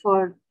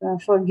for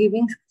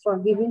giving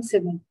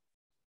semen,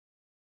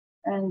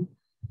 and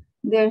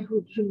there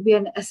should be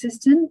an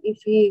assistant.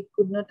 If he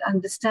could not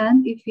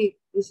understand, if he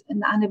is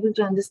unable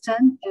to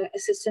understand,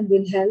 assistant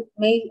will help.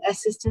 Male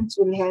assistants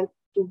will help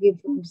to give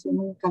him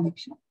semen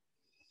collection.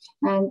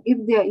 And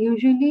if they are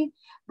usually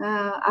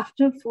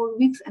after 4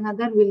 weeks,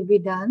 another will be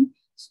done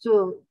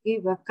to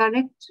give a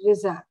correct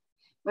result.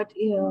 But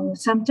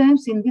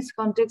sometimes in this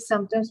context,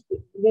 sometimes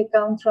they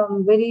come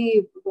from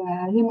very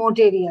remote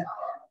area,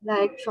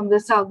 like from the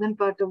southern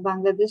part of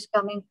Bangladesh,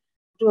 coming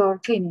to our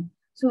clinic.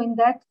 So in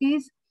that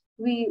case,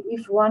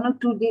 if 1 or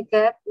 2 day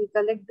gap, we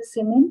collect the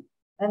semen,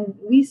 and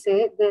we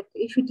say that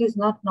if it is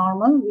not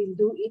normal, we'll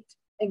do it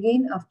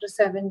again after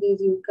 7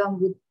 days. You come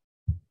with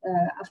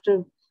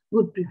after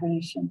good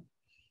preparation.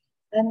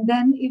 And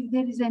then if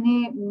there is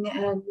any,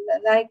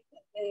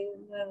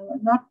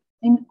 not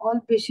in all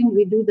patients,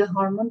 we do the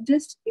hormone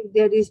test. If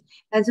there is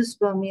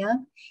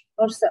azoospermia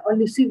or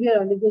severe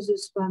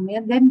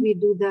oligospermia, then we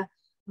do the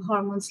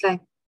hormones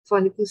like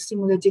follicle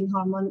stimulating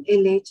hormone,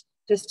 LH,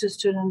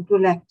 testosterone,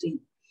 prolactin.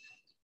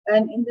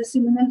 And in the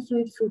seminal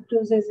fluid,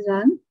 fructose is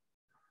run.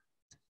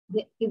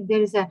 If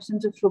there is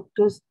absence of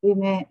fructose, we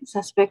may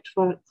suspect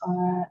for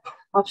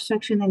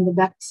obstruction in the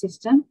duct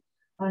system.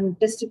 On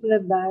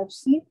testicular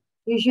biopsy,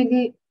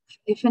 usually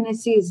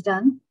FNAC is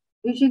done.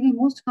 Usually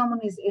most common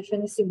is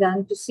FNAC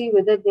done to see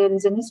whether there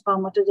is any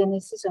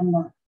spermatogenesis or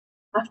not.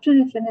 After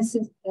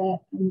FNAC,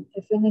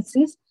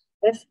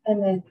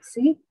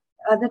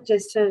 other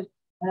tests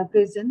are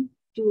present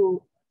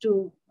to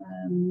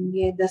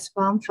get the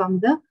sperm from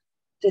the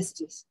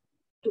testes,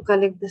 to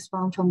collect the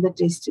sperm from the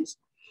testes.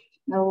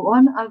 Now,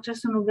 one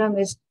ultrasonogram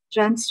is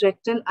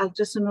transrectal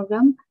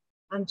ultrasonogram.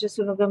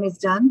 Ultrasonogram is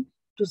done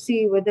to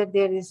see whether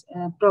there is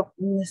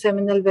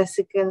seminal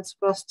vesicles,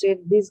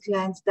 prostate, these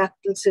glands,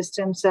 ductal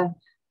systems are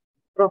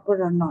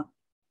proper or not.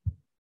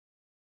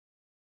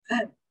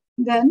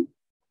 Then,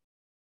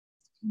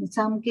 in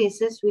some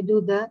cases, we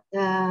do the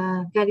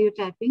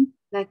karyotyping,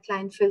 like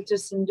Klinefelter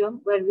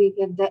syndrome, where we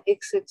get the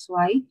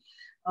XXY,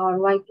 or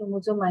Y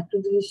chromosome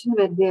microdeletion,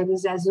 where there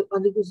is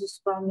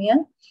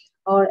oligospermia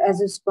or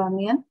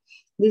azoospermia.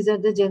 These are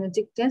the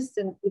genetic tests,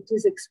 and it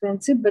is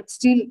expensive, but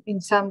still in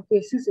some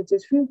cases, it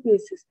is few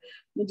cases,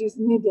 it is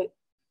needed.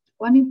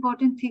 One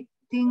important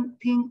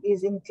thing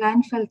is in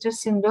Klinefelter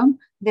syndrome,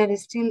 there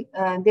is still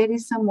there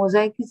is some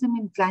mosaicism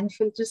in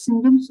Klinefelter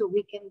syndrome, so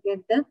we can get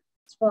the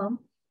sperm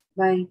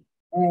by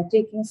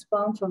taking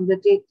sperm from the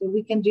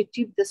we can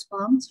retrieve the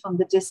sperms from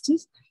the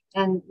testis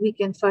and we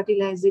can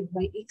fertilize it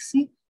by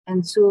ICSI,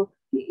 and so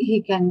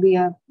he can be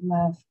a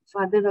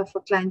father of a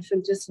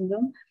Klinefelter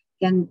syndrome,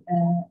 can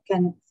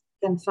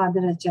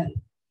father a child.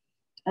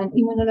 And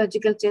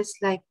immunological tests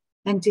like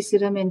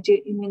anti-serum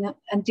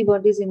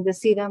antibodies in the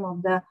serum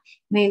of the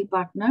male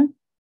partner,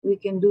 we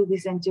can do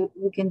this,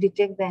 we can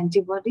detect the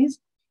antibodies,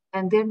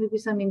 and there will be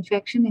some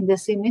infection in the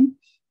semen,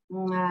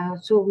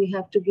 so we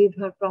have to give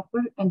her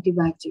proper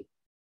antibiotic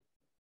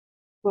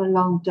for a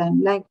long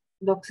time, like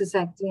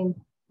doxycycline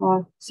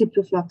or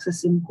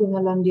ciprofloxacin,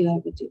 quinolone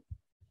derivative.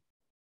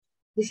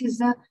 This is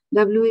the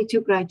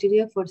WHO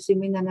criteria for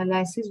semen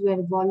analysis,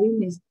 where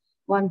volume is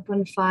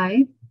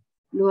 1.5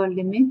 lower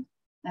limit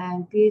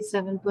and pH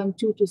 7.2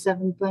 to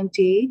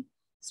 7.8.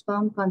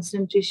 Sperm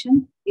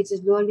concentration, it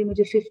is lower limit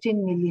of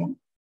 15 million.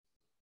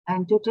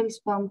 And total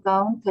sperm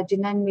count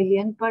 39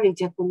 million per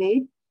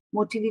ejaculate.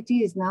 Motility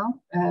is now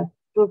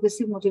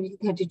progressive motility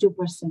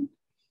 32%.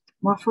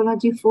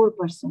 Morphology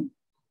 4%.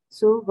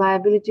 So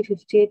viability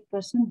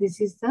 58%. This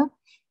is the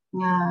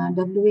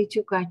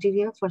WHO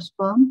criteria for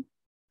sperm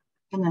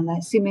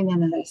semen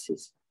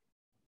analysis.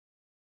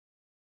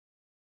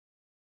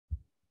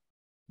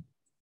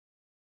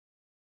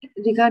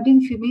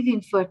 Regarding female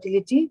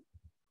infertility,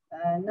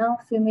 now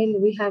female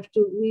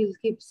we'll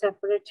keep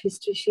separate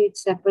history sheet,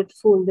 separate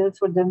folder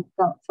for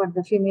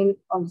the female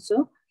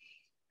also.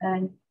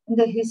 And in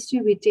the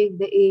history we take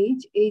the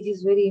age. Age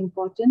is very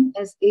important.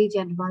 As age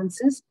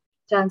advances,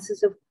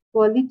 chances of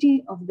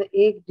quality of the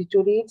egg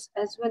deteriorates,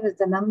 as well as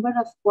the number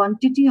of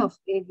quantity of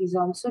egg is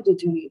also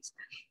deteriorates.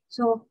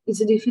 So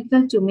it's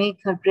difficult to make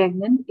her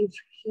pregnant if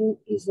she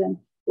is an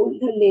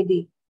older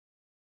lady.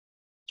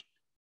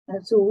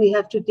 So we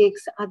have to take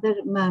other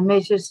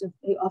measures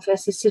of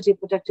assisted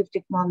reproductive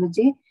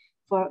technology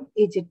for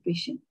aged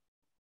patient.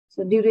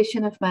 So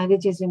duration of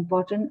marriage is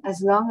important.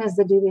 As long as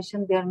the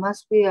duration, there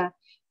must be a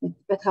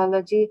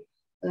pathology.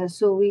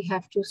 So we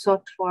have to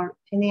sort for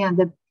any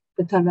other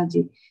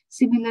pathology.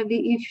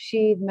 Similarly, if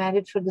she is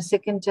married for the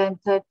second time,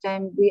 third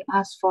time, we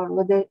ask for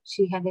whether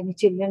she had any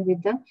children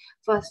with the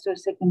first or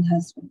second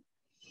husband.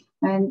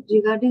 And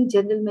regarding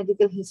general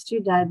medical history,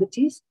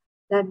 diabetes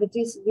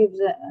gives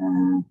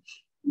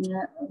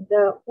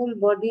the whole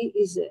body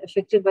is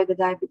affected by the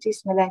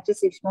diabetes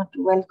mellitus if not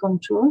well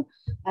controlled,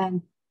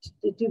 and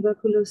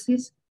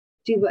tuberculosis.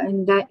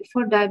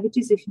 For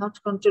diabetes, if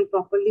not controlled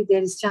properly,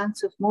 there is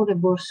chance of more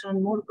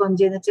abortion, more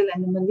congenital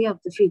anomaly of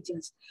the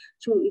fetus.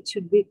 So it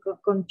should be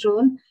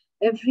controlled.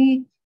 If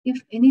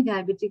any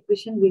diabetic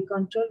patient, we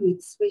control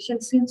with special,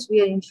 since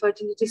we are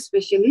infertility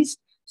specialists,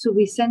 so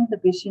we send the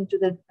patient to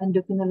the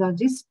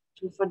endocrinologist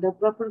for the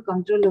proper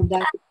control of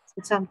diabetes.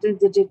 Sometimes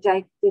they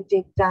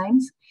take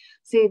times.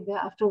 Say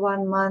after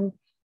 1 month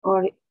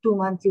or 2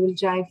 months, you will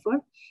try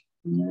for,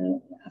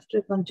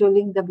 after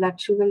controlling the blood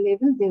sugar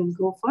level, they will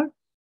go for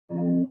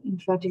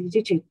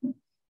infertility treatment.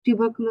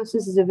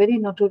 Tuberculosis is a very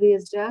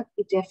notorious drug.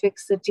 It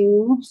affects the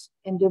tubes,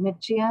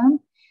 endometrium,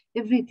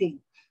 everything.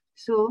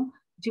 So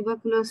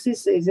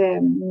tuberculosis is a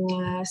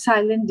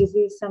silent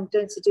disease.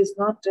 Sometimes it is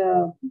not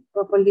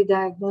properly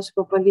diagnosed,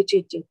 properly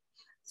treated.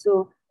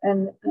 So,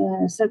 and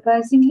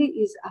surprisingly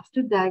is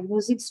after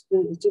diagnosing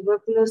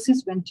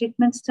tuberculosis, when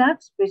treatment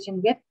starts,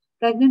 patient get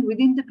pregnant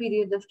within the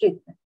period of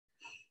treatment.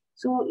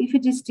 So if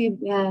it is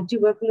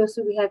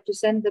tuberculosis, we have to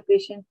send the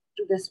patient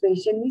to the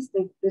specialist.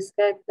 They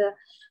prescribe the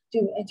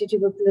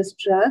anti-tuberculous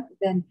drug.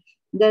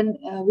 Then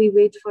we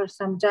wait for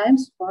some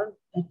times for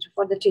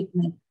the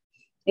treatment.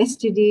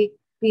 STD,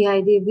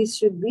 PID, this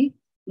should be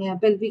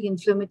pelvic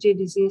inflammatory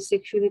disease,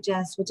 sexually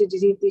transmitted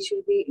disease. They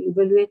should be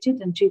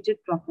evaluated and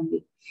treated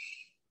properly.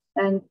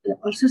 And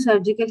also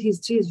surgical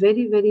history is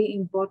very, very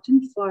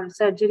important for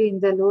surgery in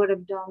the lower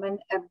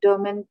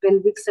abdomen,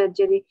 pelvic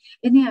surgery.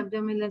 Any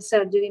abdominal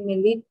surgery may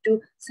lead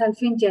to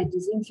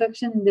sulfinghitis,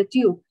 infection in the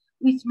tube,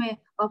 which may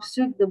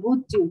obstruct the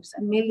both tubes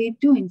and may lead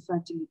to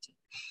infertility.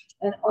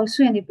 And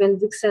also any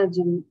pelvic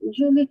surgery.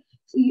 Usually,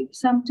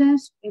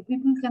 sometimes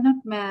people cannot,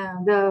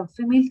 the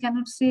female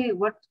cannot say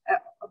what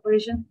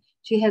operation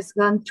she has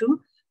gone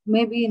through.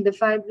 Maybe in the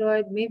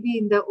fibroid, maybe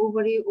in the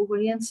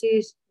ovarian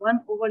cyst, one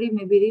ovary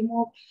may be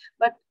removed,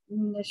 but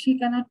she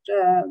cannot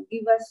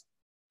give us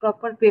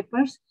proper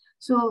papers.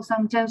 So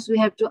sometimes we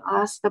have to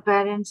ask the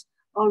parents,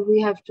 or we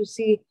have to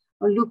see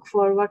or look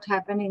for what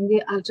happened in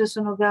the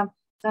ultrasonogram.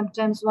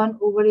 Sometimes one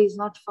ovary is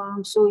not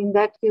found. So in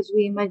that case,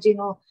 we imagine,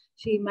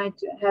 she might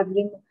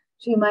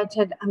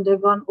have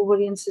undergone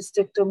ovarian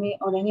cystectomy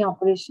or any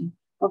operations.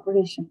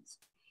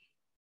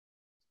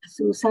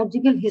 So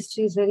surgical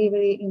history is very,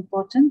 very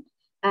important.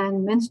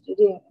 And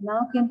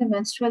now came the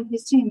menstrual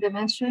history. In the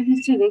menstrual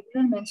history,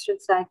 regular menstrual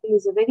cycle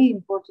is a very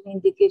important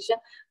indication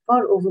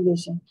for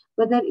ovulation.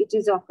 Whether it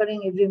is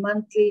occurring every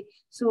monthly,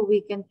 so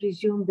we can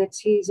presume that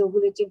she is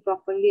ovulating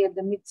properly at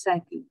the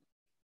mid-cycle.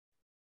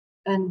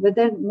 And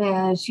whether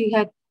she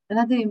had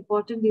Another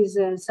important is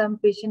some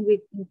patient with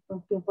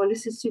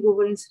polycystic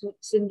ovarian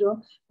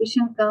syndrome.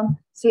 Patient come,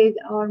 say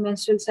our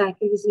menstrual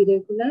cycle is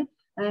irregular.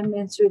 I am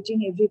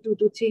menstruating every 2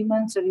 to 3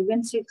 months or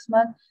even 6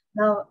 months.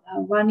 Now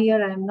 1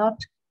 year I am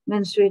not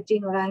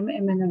menstruating or I am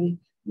amenorrhea.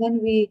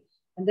 Then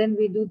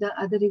we do the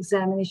other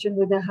examination,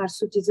 whether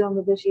hirsutism,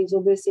 whether she has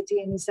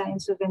obesity, any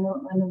signs of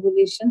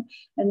anovulation,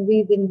 and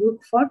we then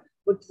look for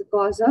what's the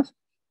cause of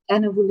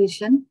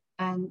anovulation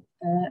and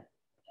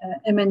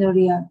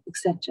amenorrhea,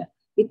 etc.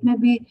 It may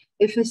be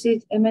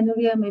FSH,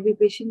 amenorrhea, maybe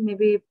patient may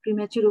be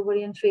premature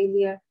ovarian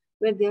failure,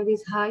 where there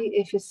is high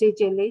FSH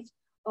LH,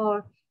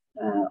 or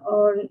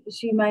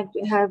she might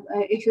have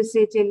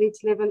FSH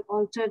LH level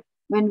altered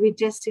when we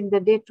test in the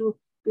day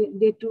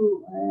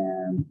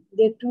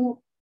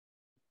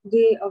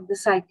of the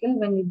cycle,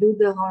 when we do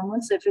the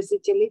hormones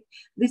FSH LH,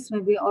 this may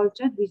be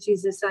altered, which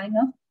is a sign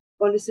of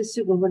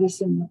polycystic ovary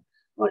syndrome,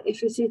 or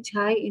FSH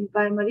high in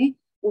primary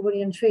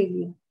ovarian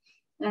failure.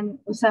 And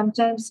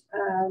sometimes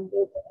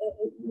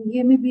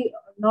they may be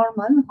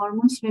normal,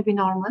 hormones may be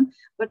normal,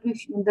 but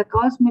the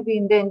cause may be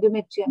in the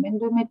endometrium.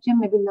 Endometrium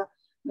may be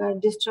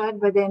destroyed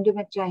by the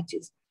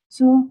endometritis.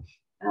 So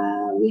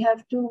we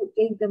have to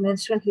take the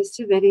menstrual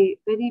history very,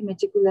 very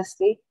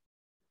meticulously.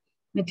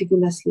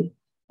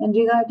 And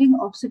regarding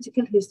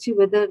obstetrical history,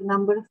 whether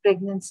number of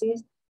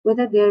pregnancies,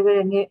 whether there were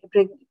any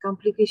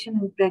complication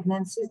in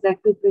pregnancies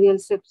like puerperal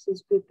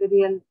sepsis,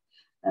 puerperal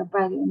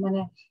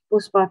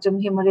postpartum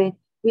hemorrhage,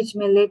 which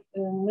may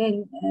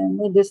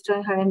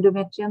destroy her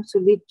endometrium, so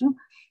lead to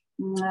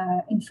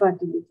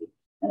infertility.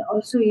 And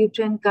also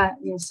uterine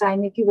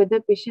synecdoche,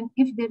 whether patient,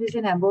 if there is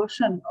an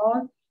abortion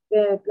or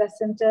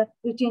placenta,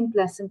 retained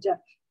placenta,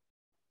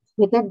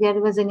 whether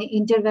there was any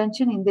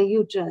intervention in the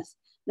uterus.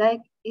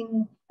 Like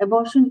in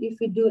abortion, if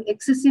we do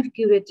excessive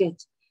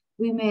curettage,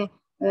 we may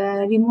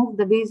remove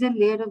the basal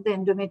layer of the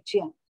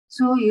endometrium.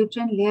 So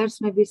uterine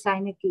layers may be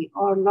synecdoche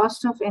or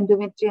loss of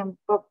endometrium.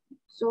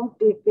 So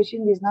the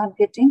patient is not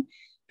getting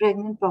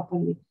pregnant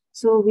properly.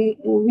 So we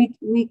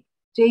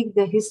take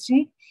the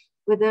history,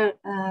 whether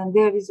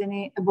there is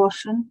any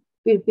abortion,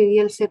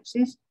 puerperal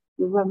sepsis,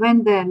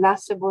 when the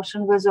last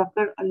abortion was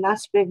occurred, or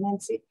last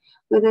pregnancy,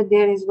 whether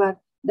there is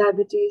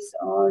diabetes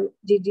or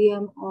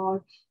DDM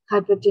or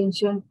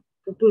hypertension,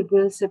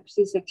 puerperal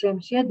sepsis,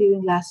 eclampsia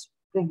during last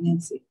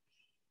pregnancy.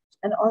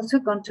 And also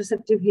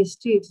contraceptive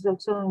history is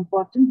also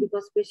important,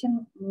 because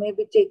patient may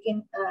be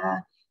taking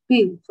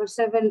pill for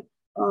several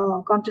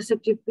oral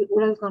contraceptive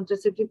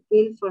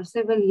pill for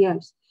several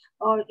years,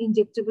 or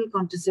injectable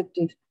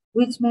contraceptive,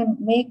 which may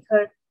make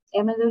her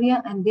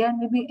amenorrhea, and there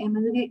may be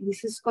amenorrhea.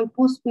 This is called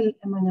post-pill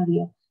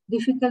amenorrhea.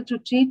 Difficult to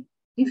treat,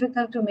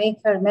 difficult to make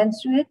her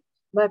menstruate,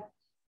 but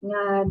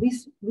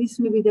this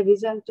may be the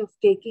result of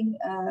taking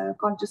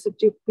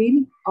contraceptive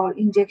pill or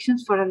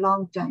injections for a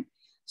long time.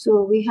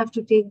 So we have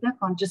to take the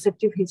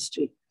contraceptive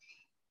history.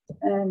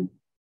 And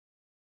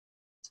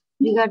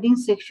regarding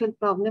sexual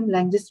problem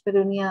like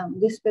dyspareunia,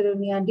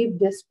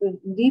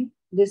 deep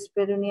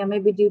dyspareunia may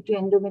be due to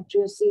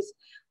endometriosis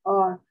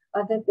or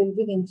other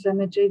pelvic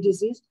inflammatory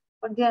disease,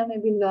 or there may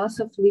be loss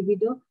of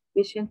libido.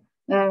 Patient,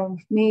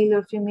 male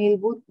or female,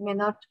 both may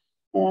not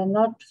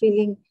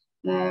feeling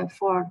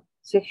for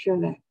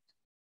sexual act.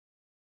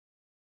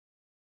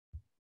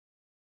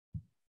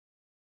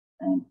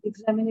 And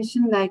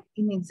examination, like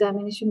in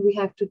examination, we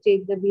have to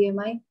take the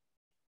BMI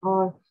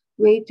or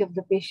weight of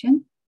the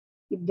patient.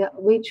 If the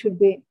weight should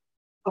be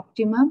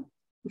optimum,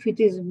 if it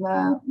is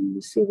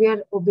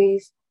severe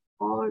obese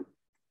or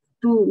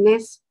too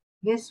less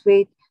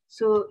weight,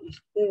 so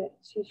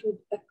she should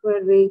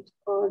acquire weight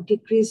or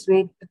decrease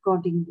weight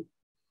accordingly.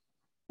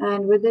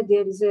 And whether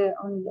there is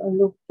on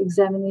look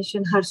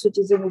examination,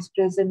 hirsutism is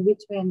present,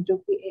 which may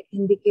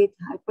indicate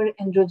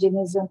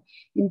hyperandrogenism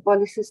in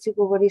polycystic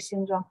ovary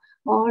syndrome,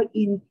 or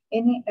in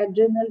any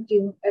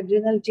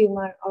adrenal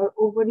tumor or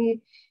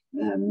ovary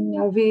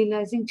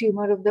virilizing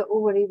tumor of the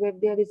ovary, where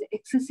there is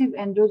excessive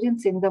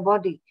androgens in the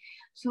body,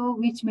 so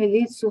which may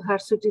lead to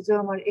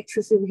hirsutism or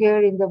excessive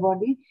hair in the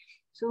body.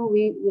 So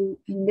we will,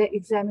 in the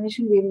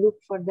examination, we will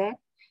look for that.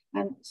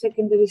 And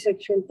secondary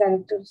sexual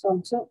characters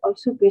also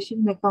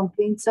patient may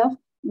complaints of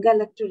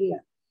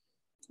galactorrhea,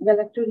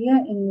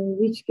 in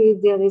which case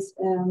there is,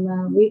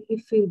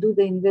 if we do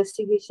the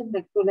investigation,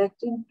 like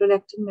prolactin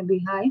may be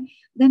high,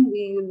 then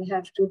we will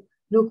have to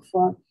look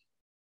for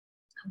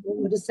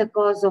what is the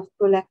cause of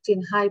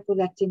high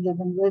prolactin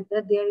level,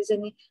 whether there is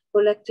any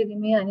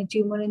prolactinemia, any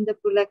tumor in the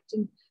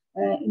prolactin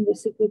in the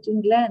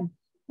secreting gland,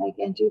 like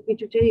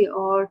anterior-pituitary,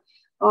 or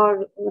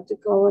what they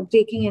call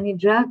taking any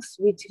drugs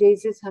which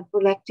raises her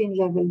prolactin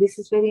level. This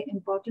is very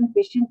important.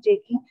 Patient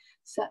taking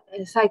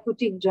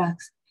psychotic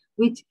drugs,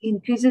 which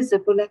increases the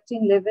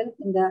prolactin level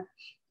in the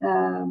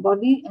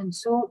body, and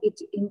so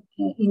it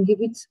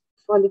inhibits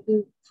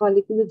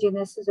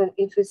folliculogenesis or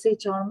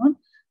FSH hormone,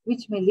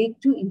 which may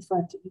lead to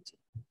infertility.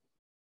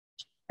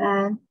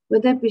 And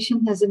whether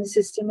patient has any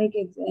systemic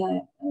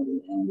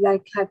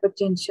like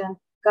hypertension,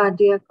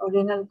 cardiac or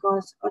renal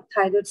cause, or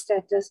thyroid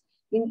status.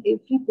 In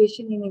every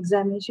patient in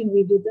examination,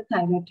 we do the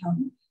thyroid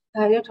hormone.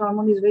 Thyroid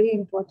hormone is very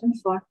important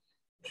for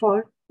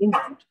for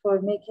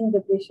making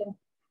the patient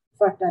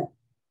fertile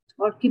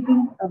or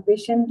keeping a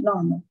patient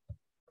normal.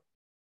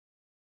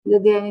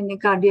 They are in a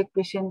cardiac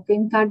patient.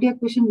 In cardiac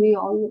patient, we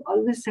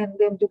always send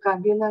them to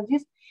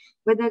cardiologist,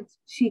 whether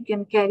she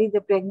can carry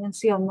the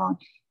pregnancy or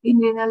not. In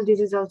renal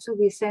disease also,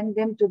 we send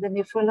them to the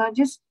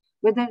nephrologist,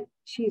 whether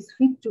she is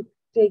fit to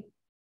take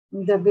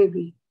the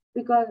baby.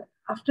 Because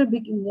after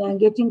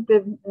getting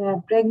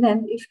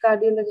pregnant, if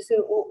cardiologist say,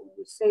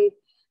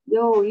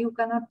 "Oh, you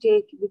cannot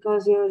take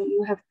because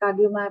you have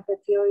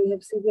cardiomyopathy or you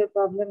have severe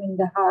problem in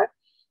the heart,"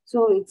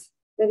 so it's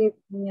very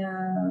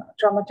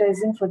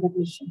traumatizing for the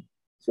patient.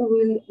 So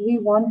we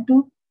want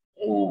to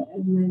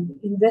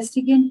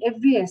investigate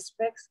every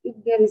aspect if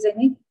there is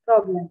any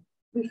problem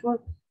before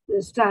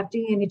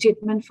starting any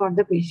treatment for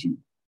the patient.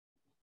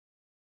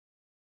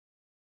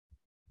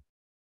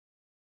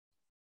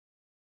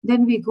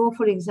 Then we go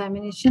for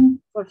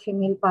examination for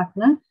female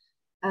partner.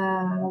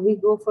 We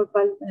go for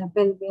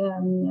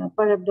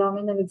per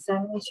abdominal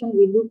examination.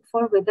 We look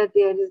for whether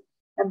there is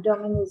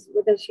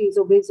whether she is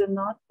obese or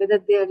not, whether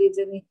there is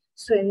any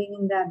swelling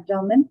in the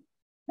abdomen.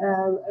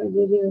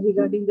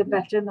 Regarding the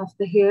pattern of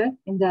the hair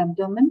in the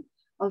abdomen.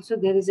 Also,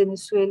 there is any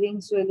swelling,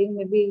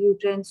 maybe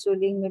uterine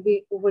swelling,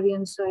 maybe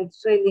ovarian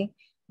swelling.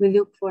 We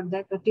look for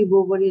that, or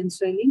ovarian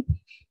swelling,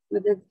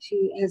 whether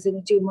she has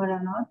any tumor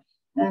or not.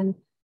 And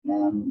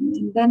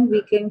then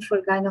we came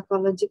for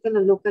gynecological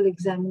or local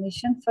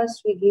examination.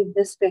 First, we give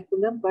the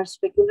speculum, per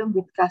speculum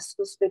with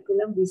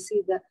castospeculum. We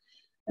see the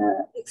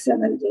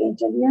external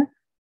genitalia.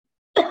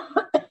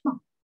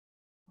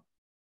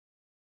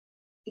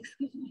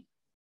 Excuse me.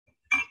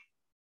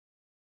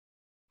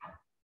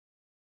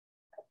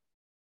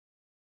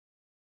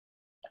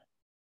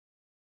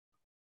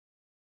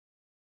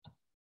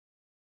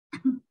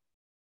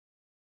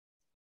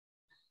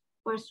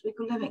 For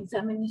speculum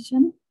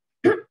examination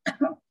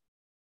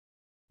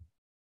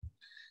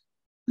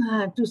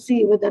to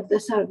see whether the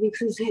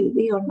cervix is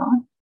healthy or not.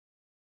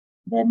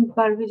 Then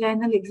per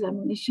vaginal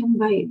examination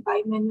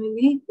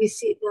manually, we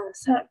see the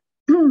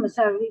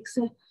cervix,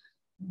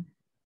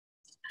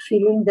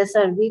 feeling the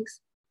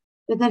cervix,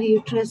 whether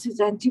uterus is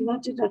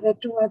anteverted or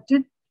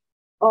retroverted,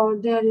 or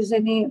there is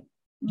any,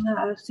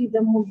 see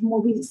the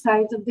mobile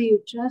size of the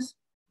uterus,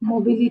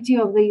 mobility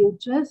of the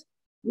uterus.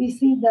 We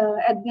see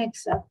the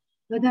adnexa,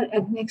 whether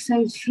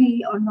adnexa is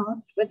free or not,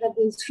 whether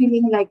there is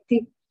feeling like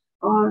thick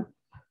or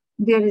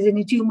there is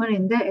any tumor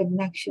in the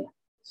adnexa.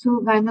 So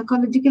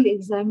gynecological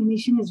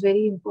examination is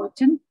very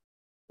important.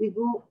 We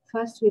go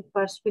first with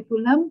per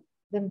speculum,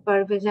 then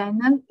per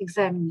vaginal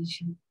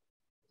examination.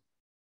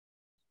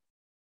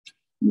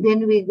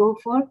 Then we go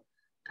for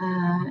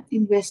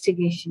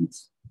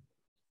investigations.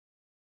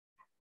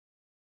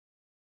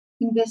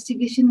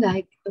 Investigation,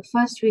 like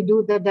first we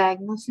do the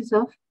diagnosis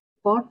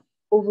for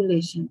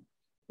ovulation.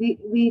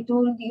 We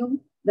told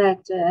you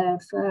that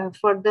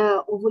for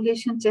the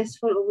ovulation, test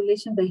for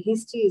ovulation, the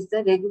history is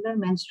the regular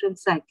menstrual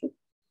cycle.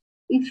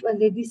 If a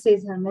lady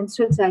says her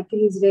menstrual cycle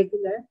is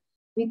regular,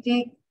 we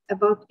take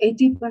about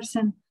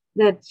 80%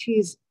 that she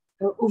is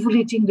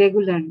ovulating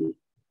regularly.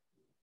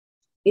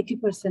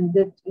 80%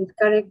 that is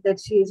correct that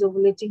she is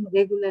ovulating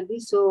regularly.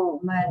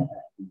 So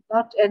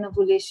not an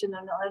ovulation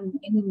or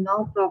any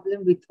no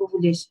problem with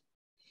ovulation.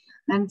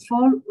 And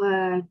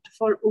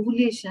for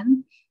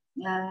ovulation,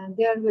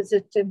 there was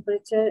a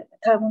temperature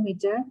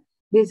thermometer,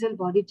 basal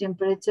body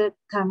temperature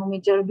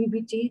thermometer,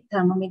 BBT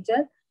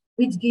thermometer,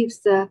 which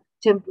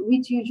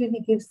usually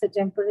gives the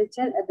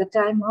temperature at the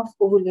time of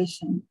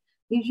ovulation.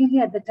 Usually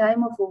at the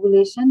time of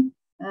ovulation,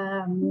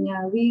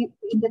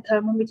 in the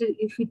thermometer,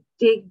 if we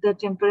take the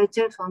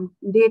temperature from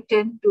day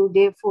 10 to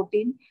day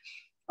 14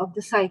 of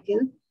the cycle,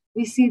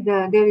 we see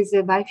there is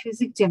a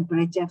biphasic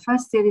temperature.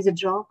 First, there is a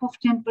drop of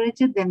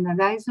temperature, then a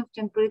rise of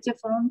temperature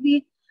for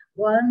only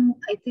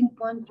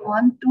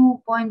 0.1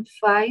 to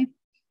 0.5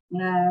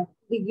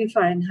 degree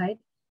Fahrenheit.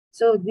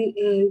 So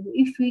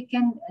if we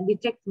can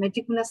detect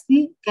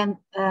meticulously, can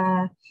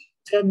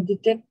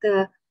detect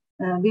the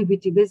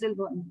BBT, basal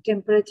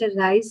temperature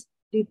rise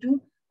due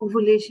to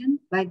ovulation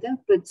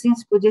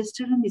since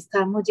progesterone is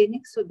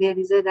thermogenic, so there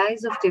is a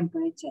rise of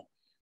temperature,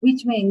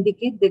 which may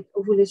indicate that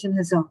ovulation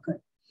has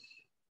occurred.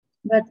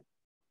 But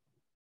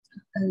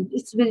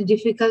it's very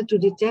difficult to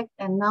detect,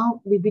 and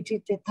now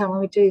BBT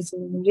thermometer is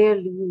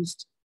rarely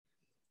used.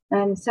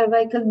 And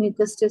cervical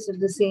mucus test is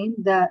the same.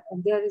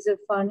 There is a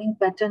farning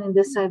pattern in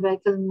the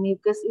cervical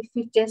mucus. If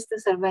we test the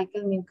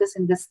cervical mucus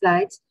in the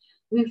slides,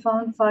 we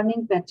found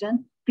farning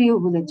pattern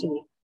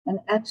pre-ovulatory. And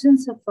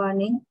absence of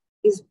farning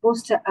is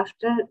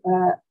after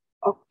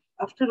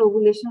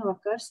ovulation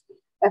occurs,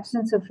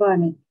 absence of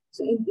farning,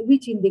 so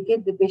which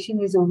indicate the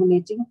patient is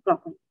ovulating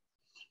properly.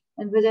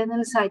 And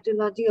vaginal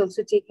cytology,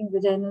 also taking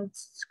vaginal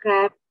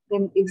scrap,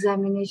 then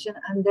examination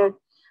under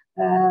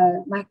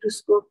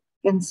microscope,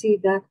 can see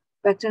the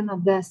pattern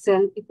of the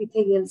cell,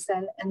 epithelial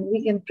cell, and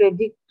we can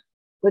predict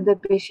whether the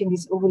patient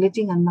is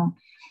ovulating or not.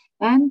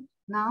 And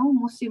now,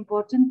 most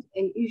important,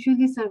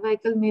 usually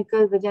cervical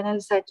mucus, vaginal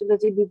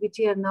cytology,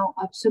 BBT are now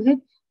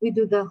obsolete. We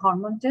do the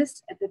hormone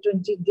test at the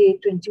day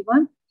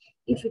 21.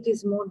 If it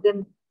is more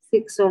than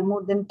 6 or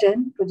more than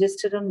 10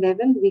 progesterone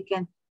level, we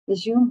can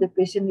assume the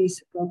patient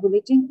is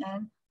ovulating.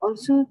 And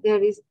also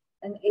there is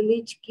an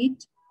LH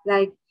kit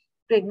like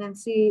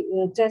pregnancy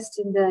test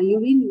in the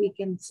urine. We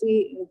can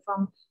see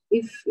from,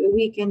 if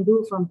we can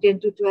do from 10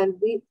 to 12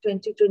 days,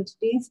 20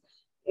 days,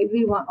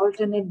 every one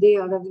alternate day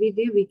or every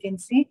day, we can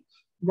see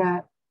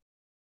the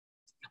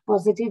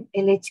positive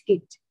LH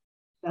kit,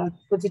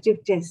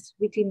 positive test,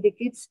 which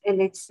indicates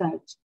LH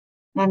surge.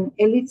 And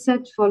LH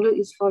surge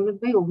is followed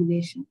by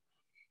ovulation.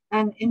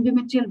 And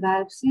endometrial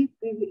biopsy,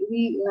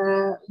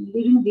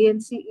 during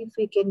DNC, if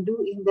we can do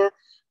in the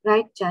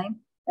right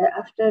time,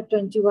 after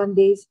 21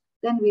 days,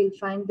 then we'll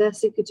find the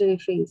secretory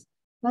phase.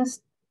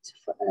 First,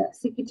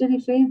 secretory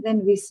phase,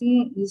 then we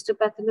see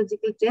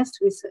histopathological test,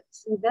 we see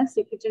the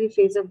secretory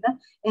phase of the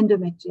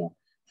endometrium.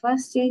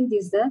 First change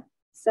is the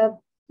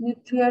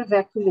subnuclear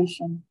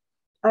vacuolation,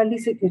 early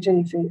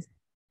secretory phase.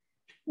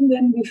 And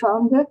then we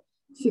found the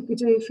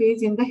secretory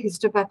phase in the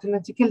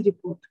histopathological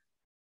report,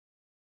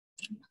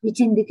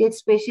 which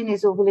indicates patient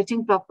is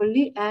ovulating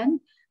properly and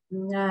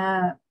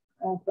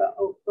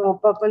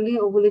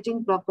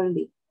ovulating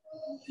properly.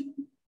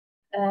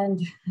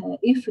 And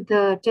if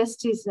the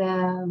test is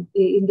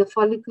in the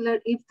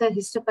follicular, if the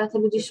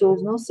histopathology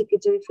shows no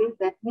secretory phase,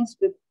 that means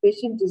the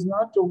patient is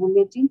not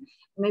ovulating,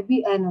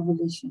 maybe an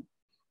ovulation.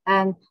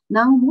 And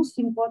now most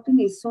important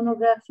is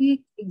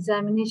sonography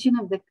examination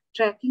of the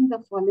tracking the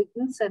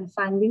follicles and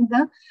finding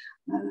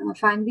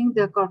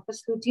the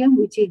corpus luteum,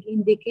 which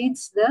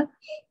indicates the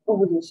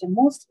ovulation.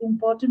 Most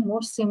important,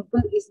 most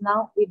simple is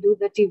now we do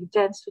the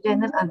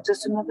transvaginal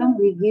ultrasonogram.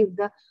 We give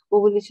the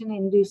ovulation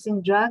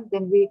inducing drug,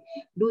 then we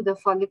do the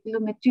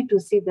folliculometry to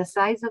see the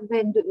size of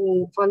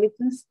the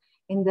follicles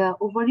in the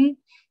ovary.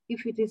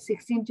 If it is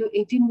 16 to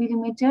 18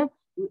 millimeter,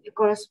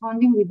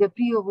 corresponding with the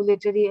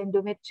pre-ovulatory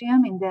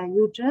endometrium in the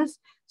uterus,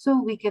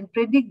 so we can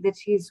predict that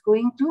she is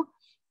going to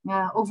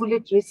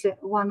ovulate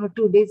 1 or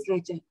 2 days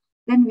later.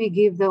 Then we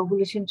give the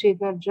ovulation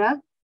trigger drug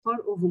for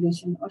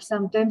ovulation. Or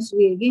sometimes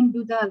we again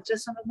do the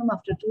ultrasonogram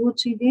after 2 or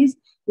 3 days,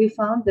 we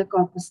found the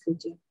corpus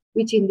luteum,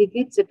 which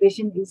indicates the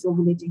patient is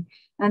ovulating.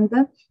 And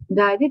the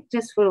direct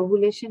test for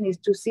ovulation is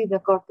to see the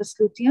corpus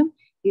luteum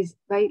is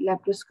by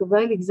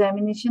laparoscopic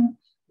examination.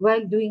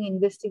 While doing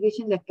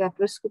investigation like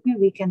laparoscopy,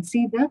 we can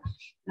see the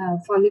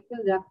follicle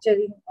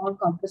rupturing or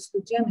corpus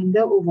luteum in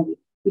the ovary,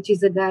 which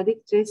is a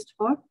direct test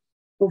for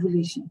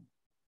ovulation.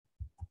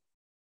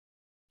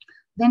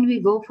 Then we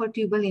go for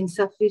tubal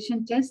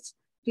insufflation tests.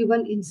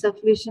 Tubal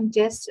insufflation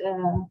test,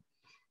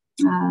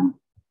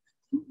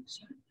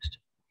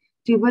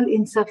 tubal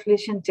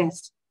insufflation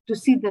test to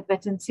see the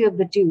patency of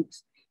the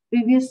tubes.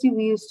 Previously,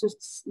 we used to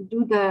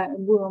do the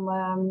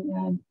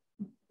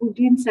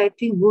Boolean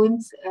sighting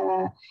wounds,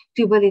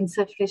 tubal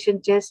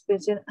insufflation test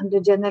patient under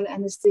general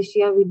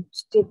anesthesia. We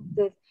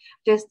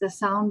test the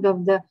sound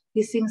of the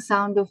hissing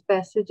sound of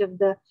passage of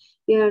the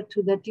air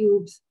to the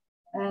tubes,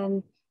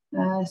 and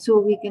so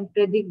we can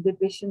predict the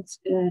patient's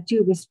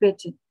tube is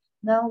patent.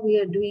 Now we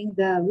are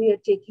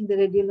taking the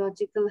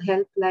radiological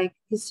help like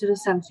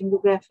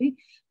hysterosalpingography,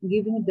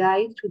 giving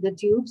dye to the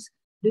tubes,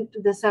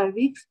 to the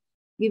cervix,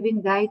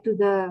 giving dye to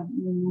the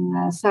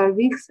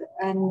cervix,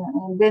 and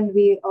then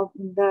the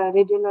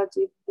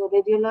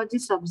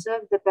radiologists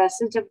observe the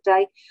passage of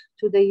dye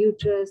to the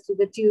uterus, to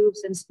the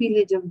tubes, and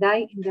spillage of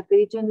dye in the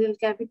peritoneal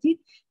cavity,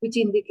 which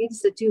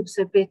indicates the tubes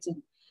are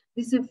patent.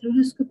 This is a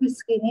fluoroscopy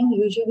scanning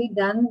usually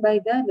done by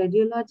the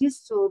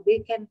radiologist, so they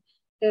can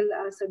tell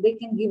us, they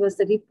can give us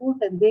the report,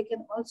 and they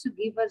can also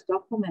give us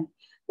document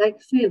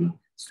like film.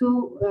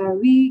 So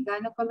we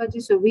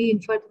gynecologists, or we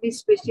infertility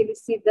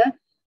specialists see the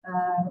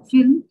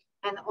film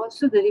and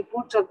also the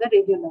report of the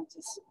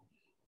radiologist.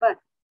 But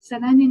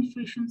saline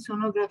infusion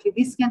sonography,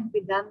 this can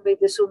be done by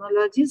the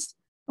sonologist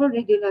or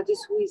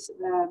radiologist who is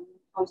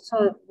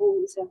also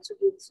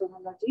doing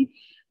sonology.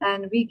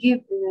 And we give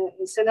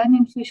saline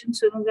infusion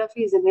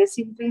sonography is a less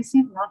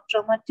invasive, not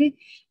traumatic,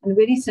 and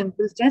very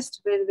simple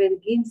test where we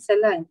give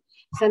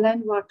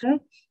saline water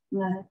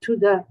to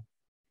the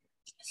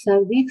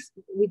cervix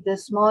with the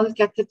small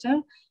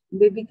catheter,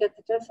 baby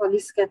catheter,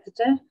 Foley's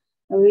catheter.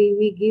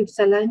 We give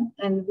saline,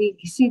 and we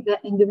see the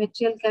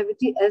endometrial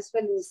cavity as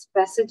well as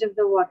passage of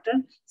the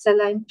water,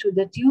 saline to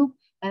the tube,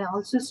 and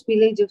also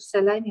spillage of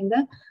saline in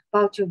the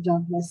pouch of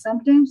Douglas.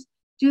 Sometimes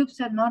tubes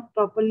are not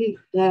properly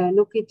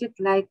located,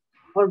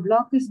 or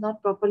block is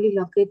not properly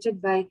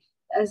located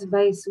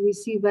we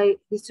see by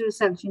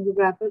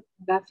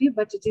hysterosalpingography,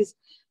 but it is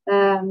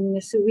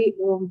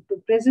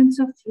the presence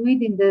of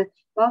fluid in the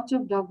pouch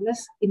of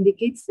Douglas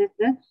indicates that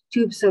the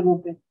tubes are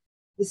open.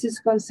 This is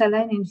called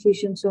saline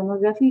infusion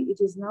sonography.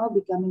 It is now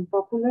becoming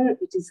popular.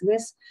 It is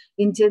less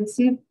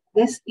intensive,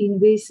 less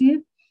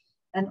invasive,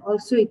 and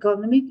also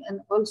economic,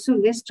 and also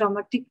less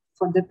traumatic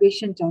for the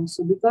patient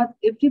also, because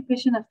every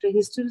patient after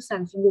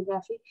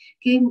hysterosalpingography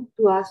came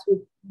to us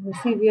with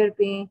severe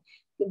pain.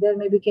 There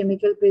may be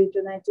chemical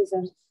peritonitis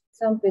or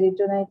some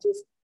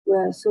peritonitis.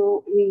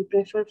 So we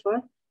prefer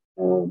for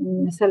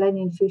saline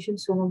infusion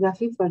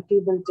sonography for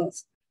tubal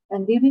test.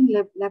 And during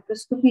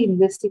laparoscopy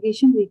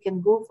investigation, we can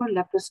go for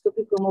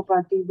laparoscopic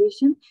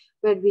homoperturbation,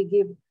 where we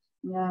give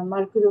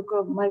mercury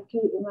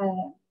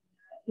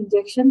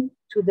injection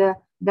to the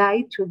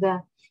dye, to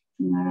the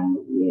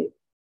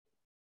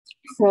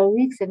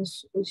cervix, and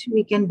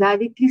we can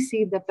directly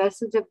see the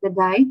passage of the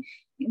dye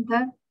in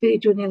the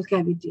peritoneal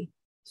cavity.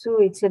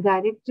 So it's a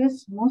direct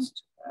test,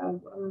 most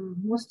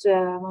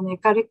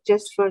correct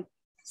test for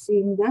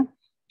seeing the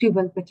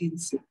tubal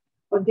patency.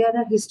 Or there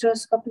are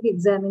hysteroscopic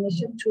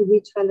examination through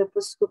which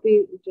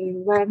laparoscopy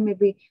wire may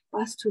be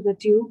passed through the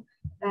tube,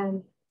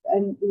 and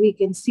we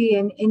can see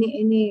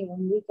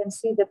we can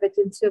see the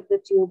patency of the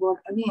tube,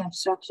 or any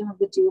obstruction of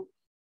the tube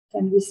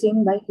can be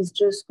seen by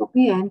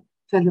hysteroscopy and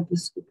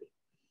laparoscopy.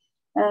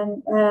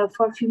 And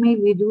for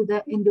female, we do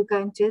the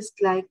endocrine test,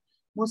 like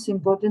most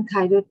important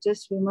thyroid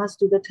test. We must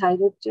do the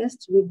thyroid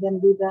test. We then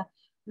do the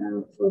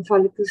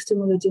follicle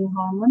stimulating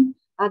hormone.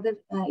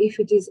 If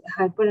it is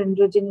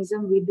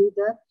hyperandrogenism, we do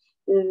the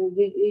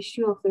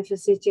ratio of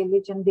FSH,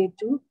 LH on day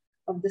 2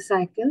 of the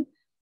cycle,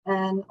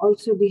 and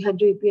also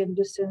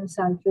dehydroepiandrosterone,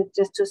 sulfate,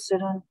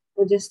 testosterone,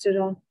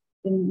 progesterone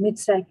in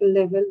mid-cycle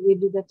level. We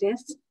do the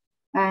test,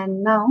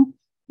 and now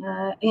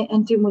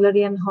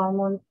anti-Mullerian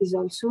hormone is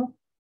also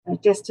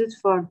tested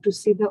to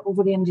see the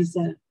ovarian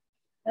reserve.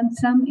 And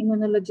some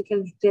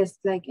immunological tests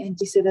like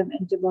anti-serum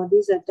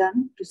antibodies are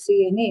done to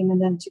see any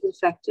immunological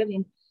factor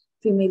in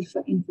female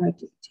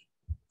infertility.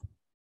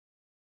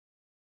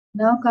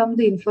 Now come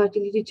the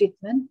infertility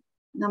treatment.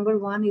 Number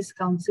 1 is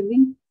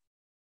counseling.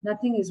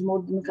 Nothing is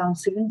more than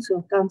counseling.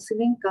 So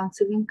counseling. Talk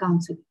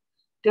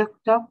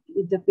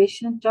with the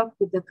patient, talk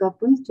with the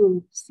couple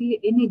to see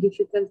any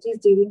difficulties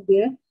during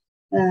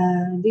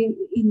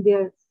in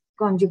their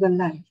conjugal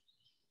life.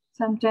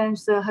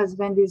 Sometimes the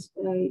husband is,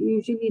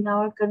 usually in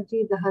our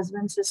country, the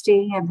husbands are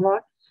staying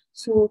abroad.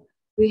 So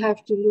we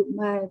have to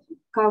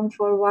count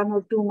for 1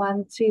 or 2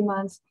 months, 3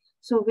 months.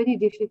 So very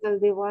difficult.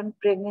 They want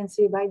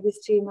pregnancy by these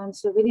 3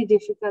 months. So very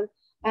difficult.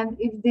 And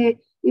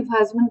if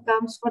husband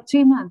comes for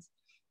 3 months,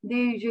 they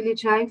usually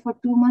try for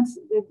 2 months.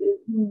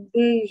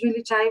 They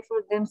usually try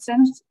for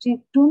themselves.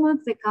 2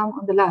 months, they come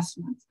on the last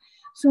month.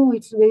 So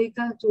it's very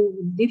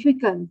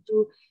difficult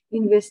to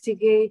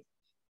investigate,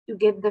 to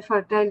get the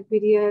fertile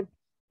period,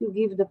 to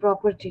give the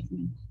proper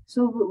treatment.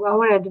 So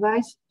our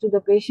advice to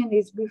the patient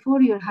is,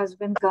 before your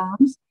husband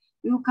comes,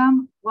 you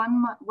come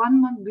 1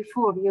 month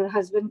before your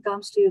husband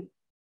comes to you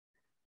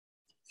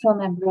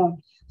from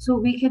abroad. So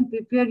we can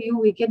prepare you,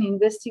 we can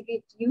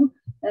investigate you,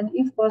 and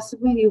if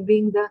possible, you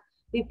bring the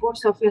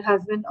reports of your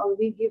husband, or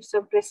we give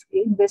some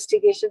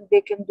investigation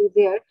they can do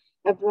there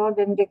abroad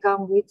and they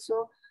come with.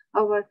 So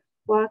our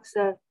works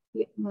are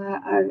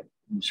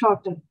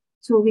shorter.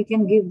 So we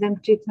can give them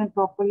treatment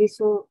properly.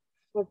 So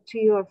for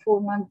 3 or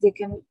 4 months, they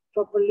can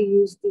properly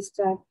use this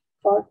time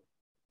for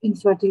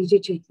infertility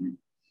treatment.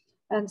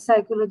 And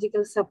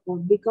psychological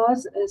support,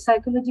 because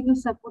psychological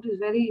support is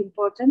very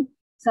important.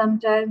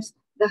 Sometimes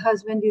the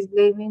husband is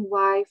blaming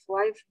wife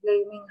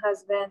blaming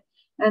husband,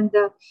 and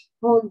the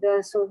whole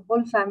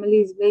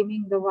family is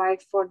blaming the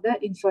wife for the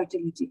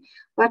infertility.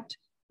 But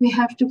we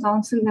have to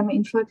counsel them.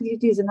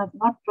 Infertility is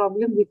not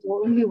problem with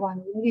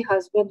only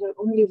husband or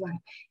only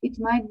wife. It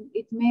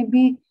may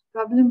be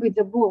problem with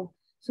the both.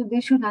 So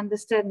they should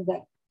understand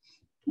that.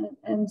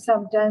 And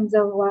sometimes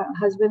the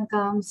husband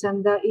comes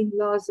and the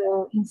in-laws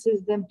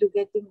insist them to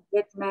get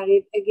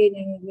married again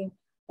and again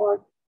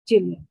for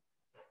children.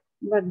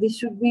 But this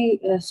should be,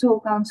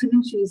 so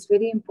counseling is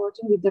very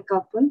important with the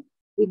couple,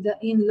 with the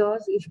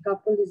in-laws, if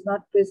couple is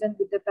not present,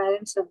 with the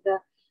parents of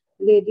the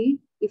lady,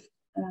 if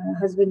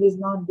husband is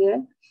not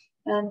there.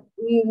 And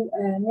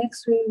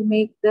next we'll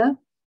make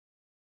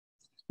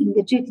in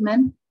the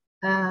treatment,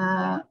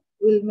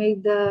 we'll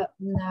make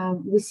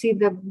we see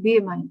the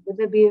BMI.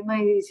 Whether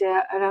BMI is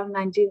around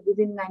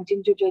within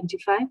 19 to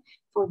 25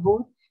 for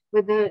both,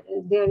 whether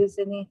there is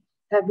any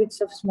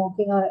habits of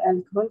smoking or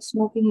alcohol.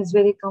 Smoking is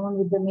very common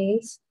with the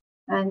males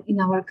and in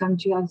our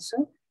country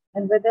also.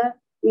 And whether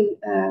we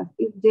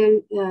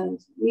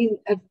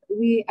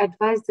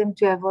advise them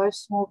to avoid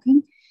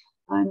smoking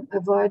and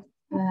avoid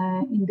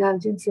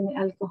indulgence in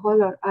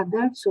alcohol or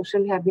other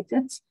social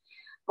habitats,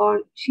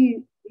 or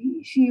she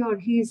or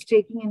he is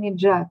taking any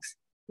drugs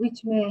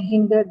which may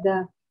hinder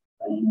the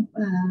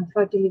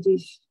fertility,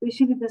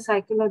 especially the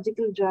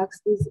psychological drugs.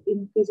 This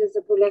increases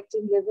the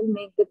prolactin level,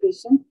 make the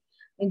patient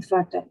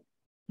infertile,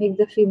 make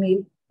the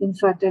female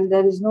infertile.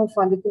 There is no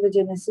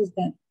folliculogenesis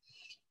then.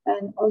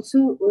 And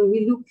also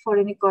we look for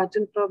any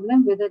coital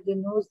problem, whether they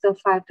know the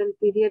fertile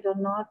period or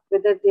not,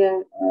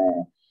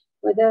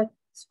 whether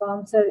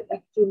sperms are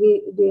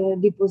actually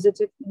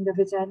deposited in the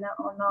vagina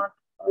or not,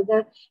 or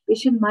that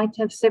patient might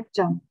have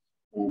septum,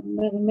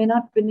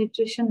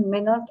 penetration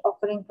may not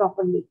occurring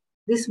properly.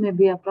 This may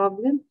be a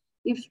problem.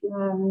 If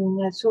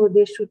so,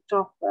 they should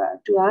talk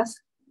to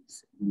us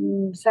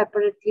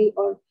separately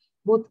or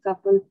both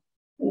couple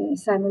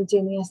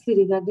simultaneously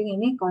regarding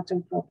any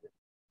coital problem.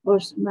 Or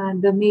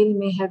the male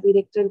may have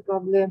erectile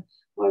problem,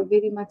 or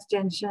very much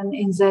tension,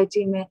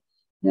 anxiety may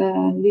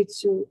lead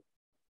to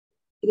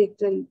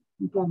erectile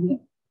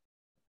problem.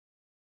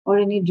 or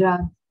any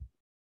drug.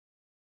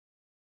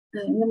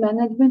 In the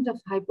management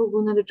of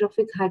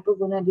hypogonadotrophic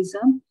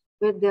hypogonadism,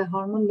 where their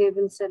hormone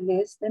levels are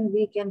less, then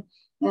we can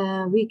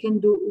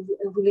do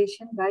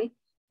ovulation by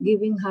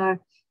giving her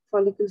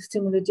follicle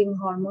stimulating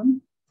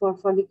hormone for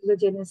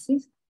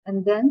folliculogenesis.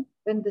 And then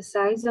when the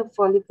size of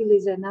follicle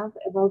is enough,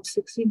 about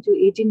 16 to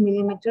 18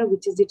 millimeter,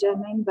 which is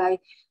determined by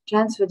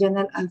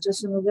transvaginal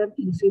ultrasonogram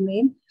in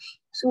female.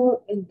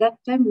 So at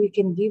that time, we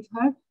can give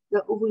her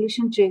the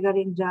ovulation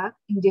triggering drug,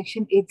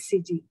 injection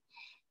HCG.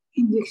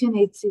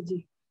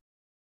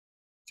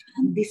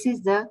 And this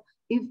is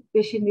if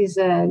patient is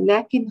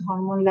lack in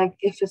hormone like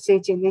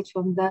FSH, LH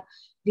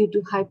due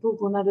to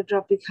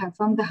hypogonadotropic,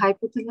 from the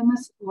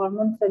hypothalamus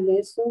hormones are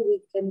less, so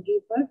we can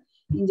give her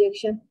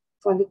injection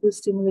follicle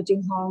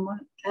stimulating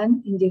hormone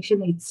and injection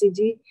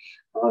HCG,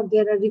 or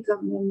there are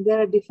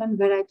different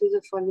varieties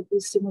of follicle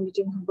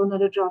stimulating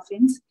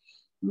gonadotrophins,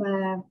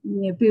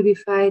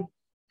 purified,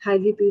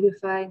 highly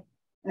purified,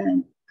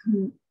 and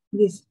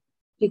these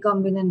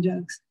recombinant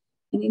drugs.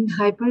 And in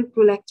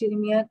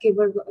hyperprolactinemia,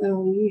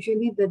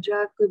 usually the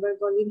drug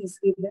cabergoline is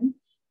given.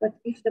 But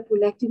if the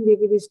prolactin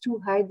level is too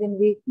high, then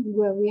we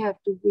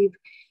have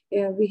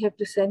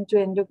to send to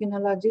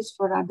endocrinologist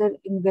for other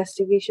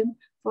investigation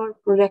for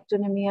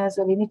prolactinemias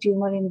or any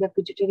tumor in the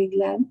pituitary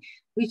gland,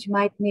 which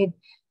might need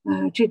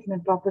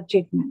proper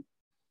treatment.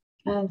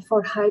 And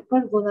for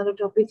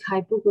hypergonadotropic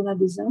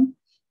hypogonadism,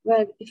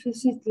 where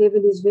FSH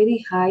level is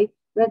very high,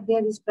 where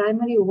there is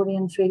primary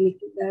ovarian failure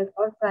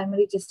or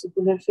primary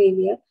testicular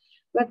failure,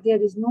 but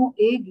there is no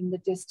egg in the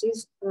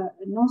testes,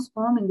 no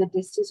sperm in the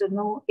testes, or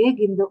no egg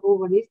in the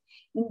ovaries.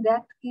 In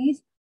that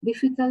case,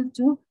 difficult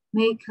to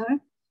make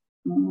her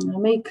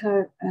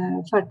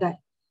fertile.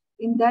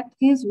 In that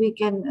case, we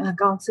can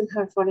counsel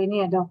her for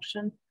any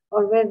adoption,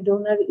 or where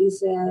donor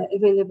is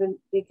available,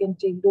 they can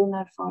take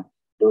donor for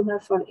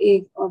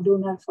egg or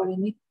donor for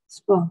any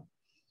sperm.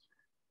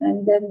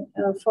 And then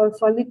for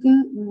for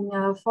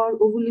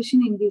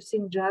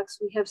ovulation-inducing drugs,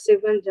 we have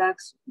several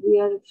drugs. We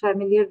are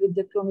familiar with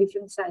the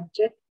clomiphene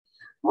citrate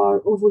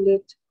or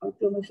ovulate or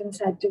clomiphene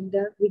citrate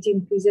drug, which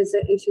increases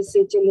the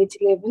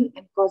FSH-LH level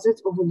and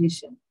causes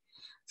ovulation.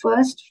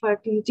 First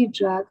fertility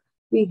drug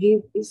we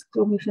give is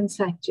clomiphene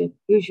citrate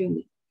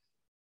usually.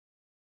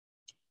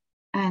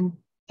 And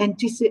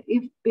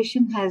if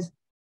patient has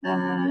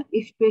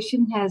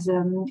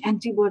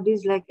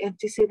antibodies like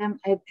antiserum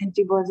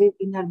antibodies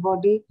in her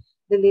body,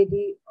 the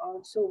lady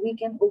also, we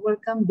can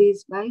overcome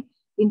this by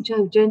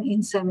intrauterine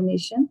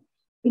insemination.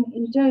 In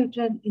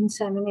intrauterine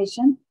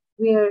insemination,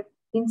 we are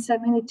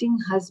inseminating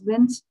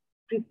husband's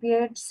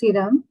prepared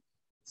semen,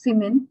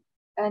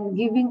 and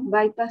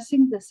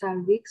bypassing the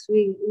cervix,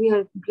 we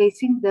are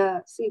placing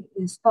the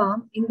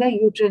sperm in the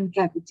uterine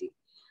cavity.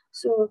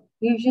 So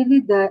usually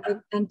the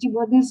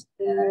antibodies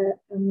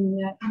in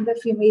the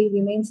female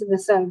remains in the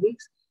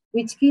cervix,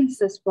 which kills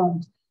the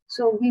sperm.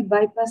 So we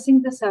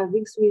bypassing the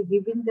cervix, we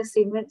giving the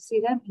serum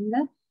in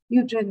the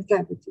uterine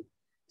cavity.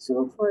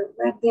 So for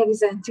where there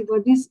is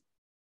antibodies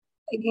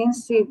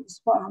against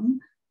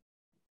sperm,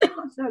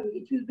 sorry,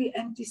 it will be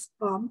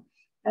anti-sperm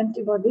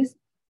antibodies.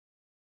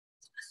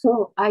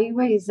 So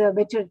IUI is a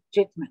better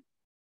treatment.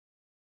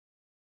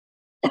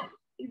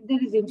 If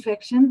there is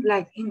infection,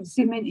 like in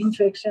semen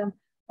infection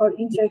or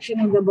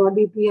infection in the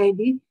body,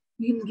 PID,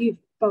 we'll give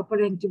proper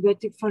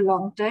antibiotic for a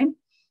long time.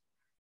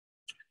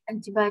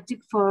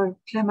 Antibiotic for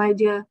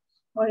chlamydia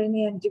or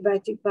any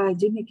antibiotic for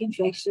hygienic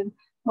infection,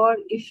 or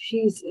if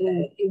she's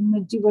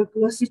in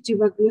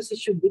tuberculosis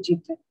should be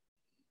treated.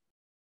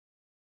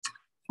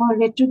 For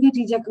retrograde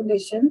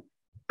ejaculation,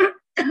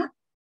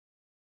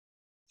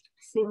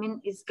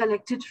 sperm is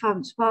collected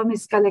from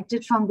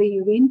the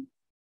urine,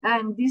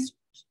 and this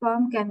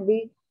sperm can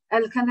be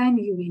alkaline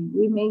urine.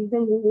 We make the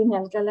urine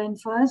alkaline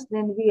first,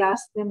 then we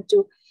ask them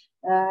to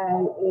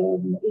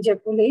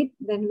ejaculate,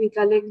 then we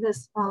collect the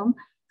sperm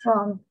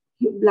from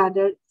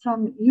bladder,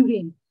 from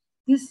urine.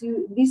 This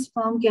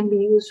sperm can be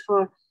used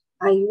for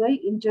IUI,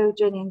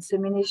 intrauterine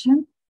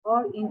insemination,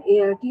 or in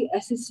ART,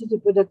 assisted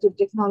reproductive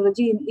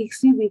technology. In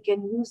ICSI, we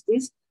can use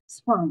this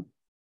sperm.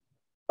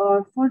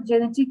 Or for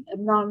genetic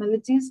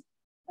abnormalities,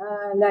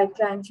 like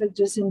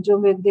Klinefelter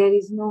syndrome, where there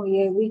is no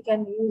egg, we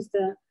can use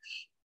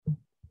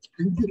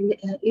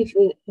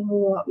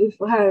if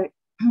her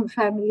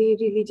family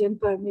religion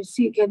permits,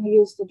 she can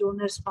use the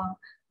donor sperm,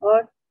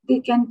 or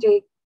they can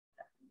take,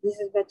 this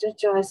is better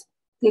choice,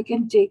 they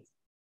can take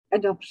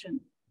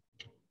adoption.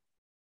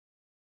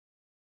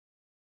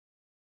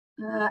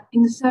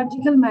 In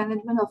surgical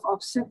management of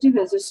obstructive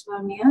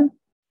azoospermia,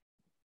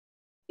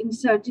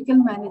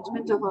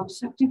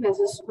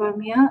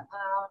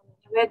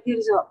 where there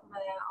is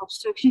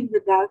obstruction in the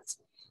ducts,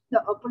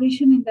 the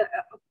operation in the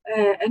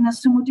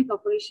anastomotic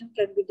operation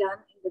can be done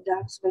in the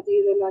ducts by the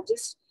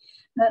urologist,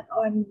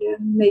 and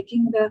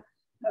making the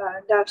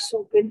ducts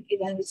open.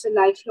 And it's a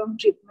lifelong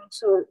treatment,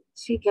 so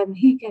he can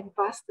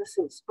pass the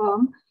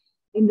sperm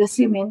in the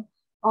semen.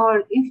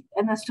 Or if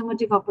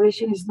anastomotic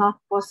operation is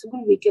not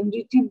possible, we can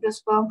retrieve the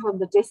sperm from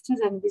the testes,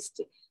 and this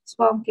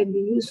sperm can be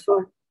used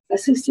for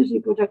assisted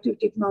reproductive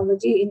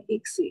technology in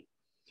ICSI.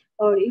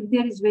 or if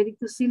there is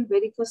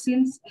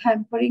varicocele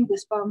hampering the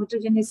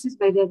spermatogenesis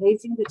by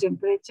raising the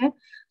temperature,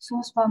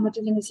 so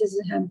spermatogenesis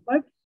is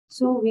hampered.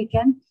 So we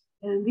can,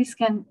 this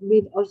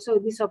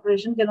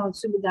operation can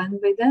also be done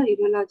by the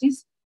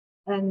urologist,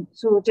 and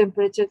so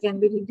temperature can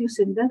be reduced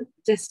in the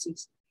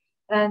testes.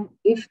 And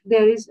if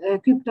there is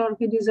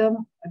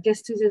cryptorchidism,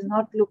 testis is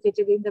not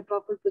located in the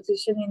proper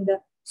position in the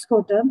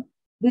scrotum,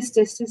 this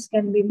testis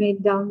can be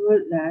made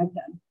downward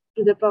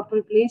to the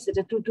proper place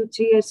at 2 to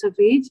 3 years of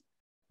age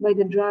by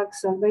the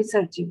drugs or by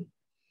surgery.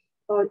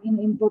 Or in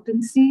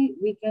impotency,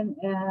 we can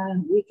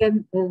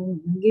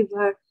give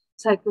her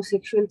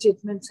psychosexual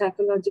treatment,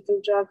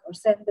 psychological drug, or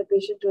send the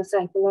patient to a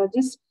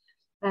psychologist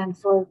and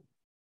for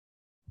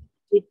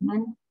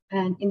treatment.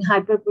 And in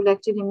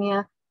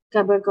hyperprolactinemia,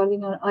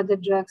 cabergoline or other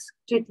drugs,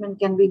 treatment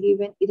can be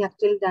given.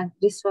 Erectile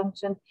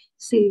dysfunction,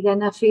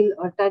 sildenafil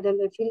or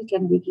tadalafil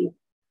can be given.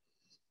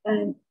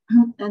 And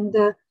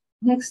the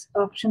next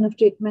option of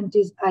treatment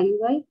is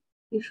IUI.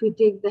 If we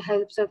take the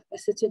helps of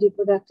assisted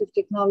reproductive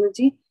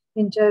technology,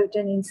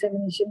 intrauterine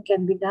insemination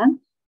can be done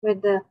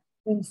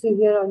in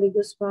severe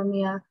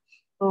oligospermia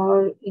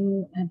or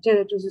in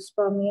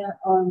teratospermia,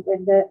 or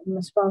when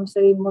the sperms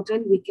are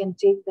immotile, we can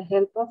take the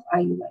help of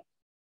IUI.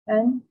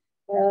 And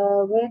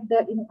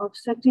in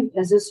obstructive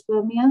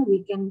azoospermia,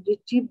 we can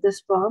retrieve the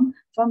sperm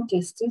from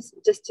testis,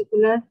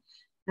 testicular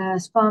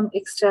sperm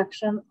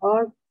extraction,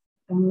 or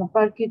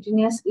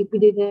percutaneous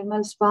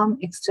epididymal sperm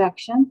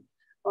extraction,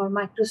 or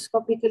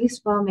microscopically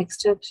sperm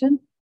extraction.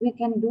 We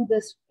can do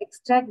this,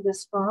 extract the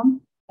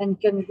sperm, and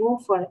can go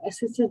for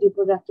assisted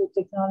reproductive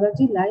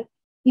technology like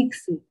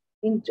ICSI,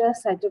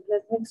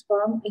 intracytoplasmic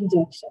sperm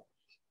injection.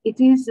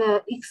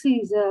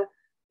 ICSI is a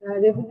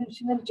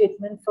revolutionary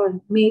treatment for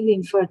male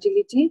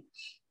infertility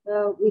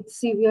with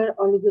severe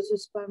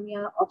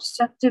oligospermia,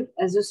 obstructive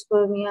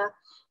azoospermia.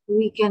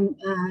 The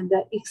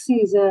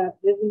ICSI is a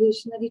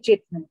revolutionary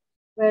treatment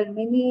where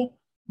many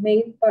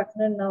male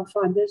partner now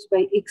fathers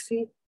by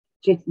ICSI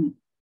treatment.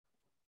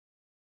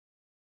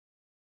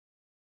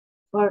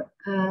 I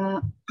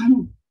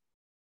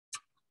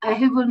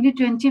have only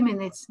 20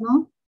 minutes,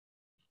 no?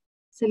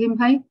 Salim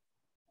bhai?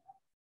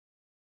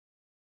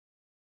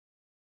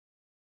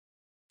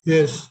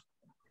 Yes.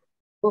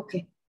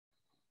 Okay.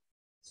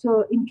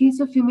 So in case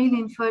of female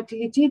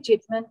infertility,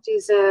 treatment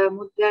is, there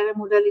are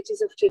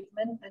modalities of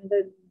treatment, and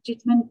the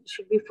treatment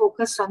should be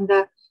focused on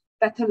the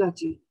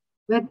pathology.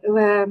 If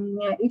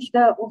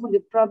the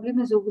problem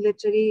is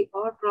ovulatory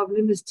or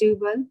problem is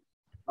tubal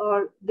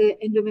or the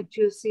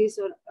endometriosis,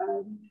 or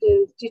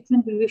the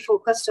treatment will be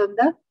focused on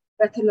the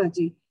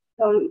pathology,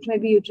 or it may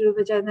be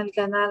uterovaginal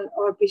canal,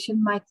 or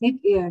patient might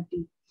need ART.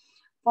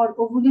 For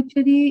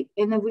ovulatory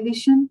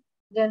anovulation,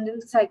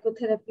 general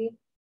psychotherapy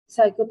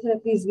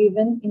is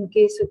given in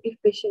case of if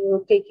patient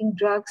are taking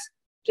drugs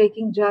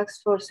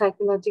for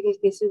psychological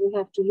cases. We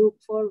have to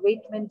look for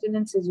weight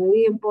maintenance is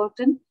very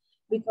important,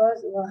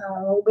 because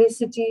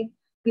obesity,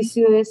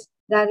 PCOS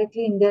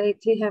directly,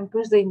 indirectly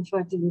hampers the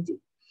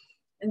infertility.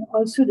 And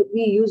also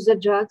we use the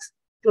drugs,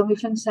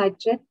 clomiphene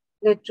citrate,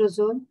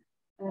 letrozole,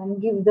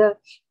 and give the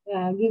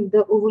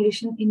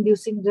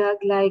ovulation-inducing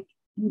drug like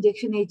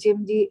injection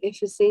HMG,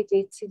 FSH,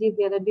 HCG.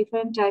 There are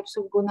different types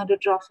of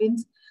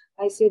gonadotrophins.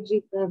 I said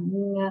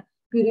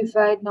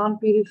purified,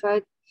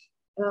 non-purified,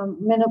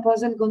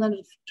 menopausal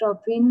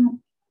gonadotrophin,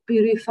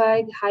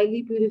 purified,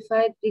 highly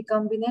purified,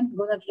 recombinant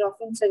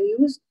gonadotrophins are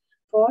used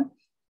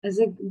as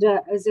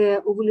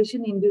a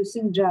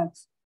ovulation-inducing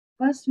drugs.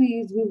 First,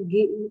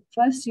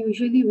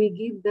 usually we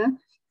give the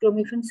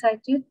clomiphene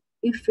citrate.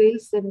 If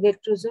fails, then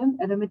letrozole,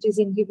 aromatase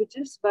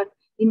inhibitors. But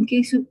in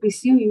case of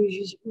PCO,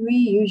 we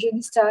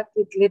usually start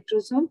with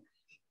letrozole,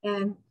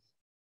 and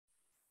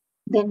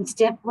then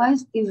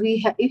stepwise,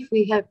 if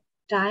we have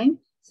time,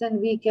 then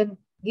we can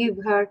give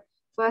her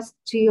first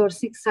 3 or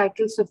 6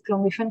 cycles of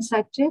clomiphene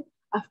citrate.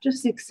 After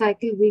 6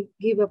 cycles, we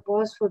give a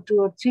pause for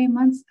 2 or 3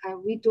 months.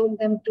 We told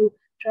them to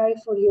try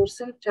for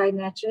yourself, try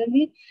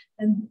naturally,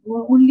 and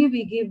only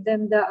we give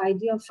them the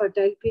idea of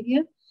fertile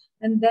period,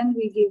 and then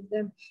we give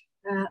them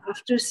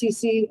after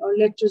CC or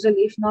letrozole,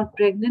 if not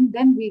pregnant,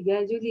 then we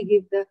gradually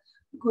give the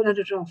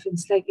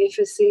gonadotrophins like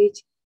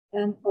FSH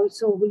and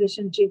also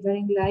ovulation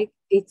triggering like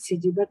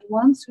HCG. But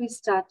once we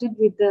started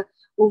with the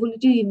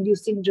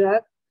ovulatory-inducing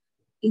drug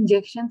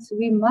injections,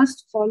 we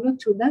must follow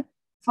to the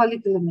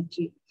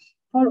folliculometry.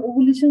 For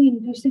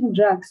ovulation-inducing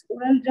drugs,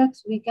 oral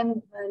drugs, we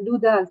can do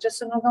the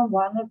ultrasonogram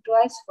 1 or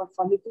twice for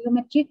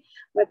folliculometry.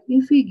 But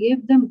if we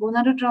give them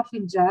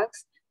gonadotrophin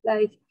drugs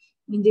like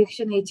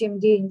injection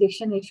HMG,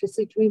 injection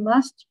FSH, we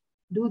must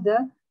do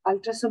the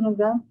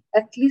ultrasonogram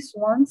at least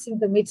once in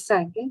the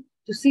mid-cycle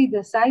to see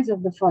the size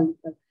of the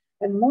follicle.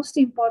 And most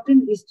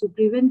important is to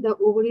prevent the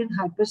ovarian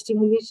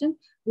hyperstimulation,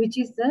 which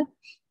is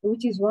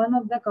one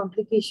of the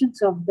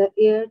complications of the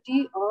ART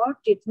or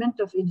treatment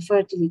of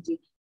infertility.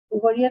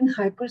 Ovarian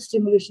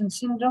hyperstimulation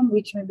syndrome,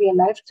 which may be a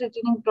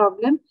life-threatening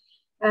problem,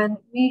 and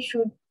we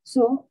should,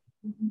 so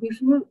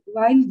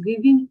while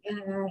giving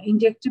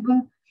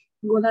injectable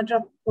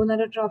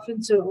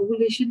gonadotrophins or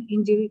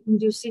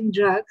ovulation-inducing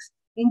drugs,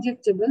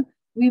 injectable,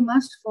 we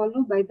must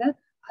follow by the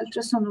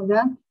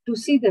ultrasonogram to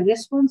see the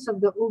response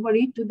of the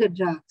ovary to the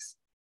drugs.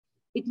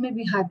 It may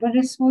be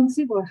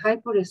hyperresponsive or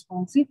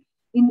hyporesponsive.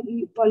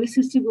 In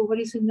polycystic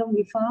ovary syndrome,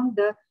 we found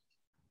the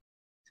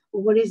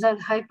ovaries are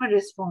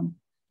hyperresponding.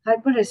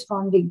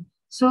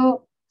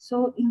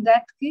 So in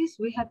that case,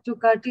 we have to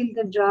curtail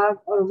the drug,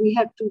 or we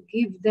have to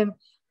give them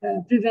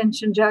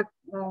prevention drug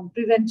to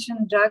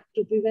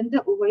prevent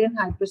the ovarian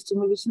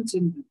hyperstimulation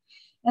syndrome.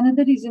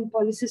 Another is in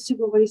polycystic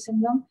ovary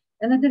syndrome.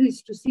 Another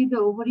is to see the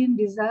ovarian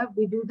desire.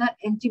 We do the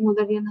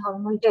anti-Mullerian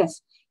hormone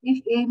test.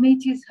 If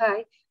AMH is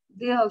high,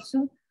 they are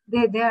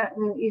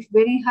if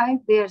very high,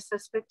 they are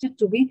suspected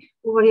to be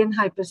ovarian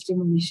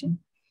hyperstimulation.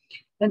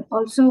 And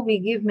also we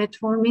give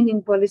metformin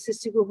in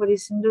polycystic ovary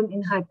syndrome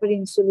in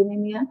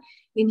hyperinsulinemia.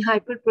 In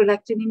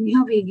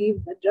hyperprolactinemia, we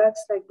give the drugs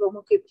like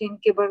bromocriptine,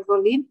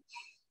 cabergoline.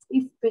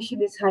 If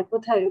patient is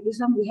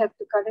hypothyroidism, we have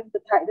to correct the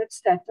thyroid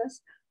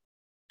status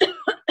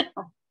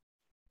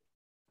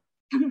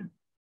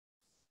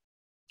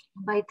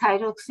by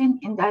thyroxine.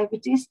 In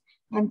diabetes,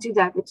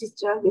 anti-diabetes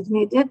drug is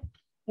needed.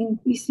 In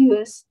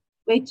PCOS,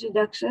 weight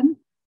reduction.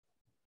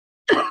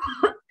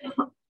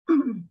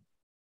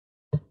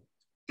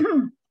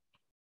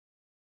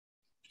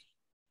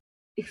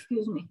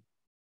 Excuse me.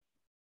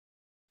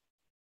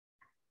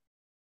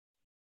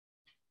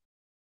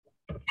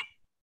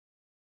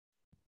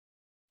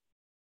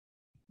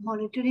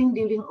 Monitoring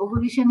during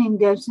ovulation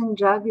inducing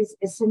drug is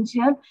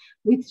essential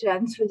with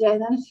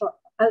transvaginal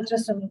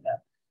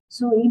ultrasonogram.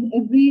 So in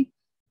every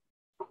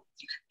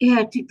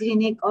ART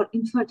clinic or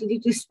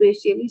infertility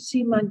specialist,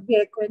 she must be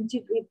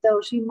acquainted with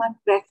she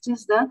must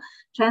practice the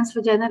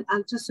transvaginal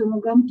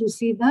ultrasonogram to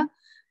see the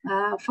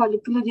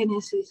follicular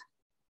genesis.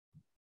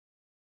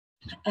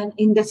 And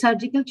in the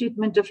surgical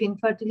treatment of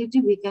infertility,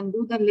 we can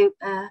do the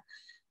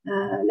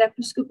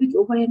laparoscopic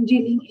ovarian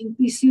drilling. In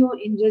PCO,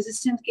 in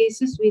resistant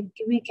cases,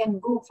 we can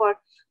go for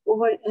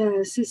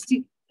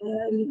cystic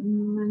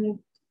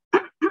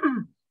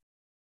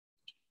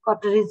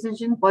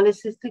cauterization,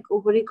 polycystic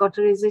ovary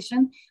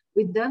cauterization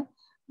with the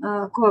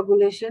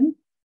coagulation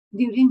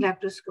during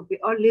laparoscopy,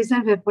 or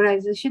laser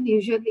vaporization.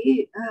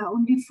 Usually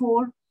only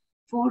four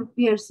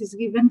pairs is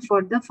given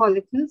for the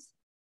follicles.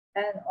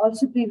 And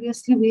also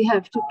previously we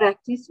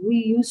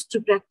used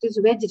to practice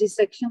wedge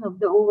resection of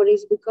the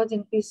ovaries, because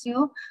in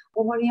PCO,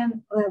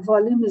 ovarian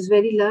volume is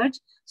very large.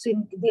 So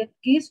in that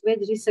case,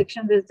 wedge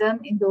resection was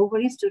done in the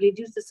ovaries to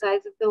reduce the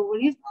size of the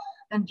ovaries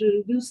and to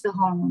reduce the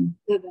hormone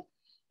level.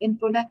 In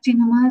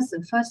prolactinomas,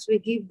 first we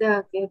give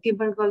the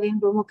cabergoline,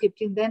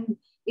 bromocriptine, then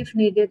if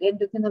needed,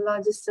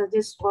 endocrinologist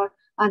suggests for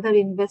other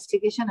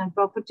investigation and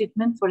proper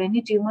treatment for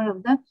any tumor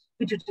of the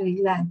pituitary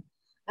gland.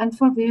 And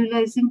for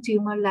virilizing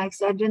tumor like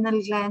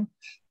adrenal gland,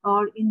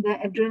 or in the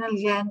adrenal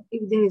gland,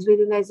 if there is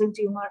virilizing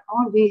tumor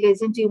or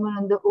virilizing tumor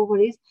on the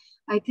ovaries,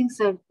 I think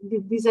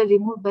these are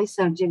removed by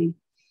surgery.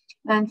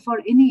 And for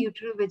any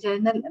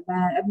uterovaginal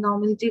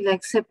abnormality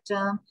like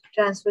septum,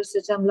 transverse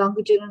septum,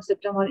 longitudinal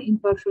septum, or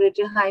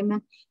imperforated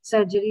hymen,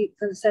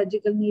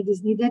 surgical need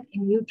is needed.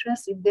 In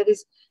uterus, if there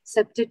is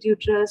septate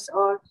uterus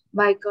or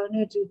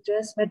bicornuate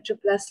uterus,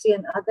 metroplasty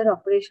and other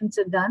operations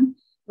are done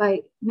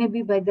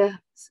maybe by the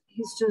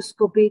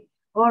hysteroscopy,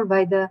 or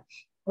by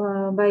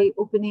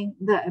opening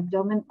the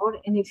abdomen, or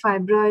any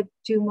fibroid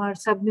tumor,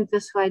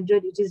 submucous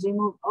fibroid, which is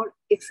removed, or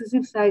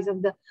excessive size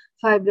of the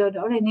fibroid,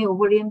 or any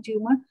ovarian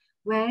tumor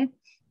where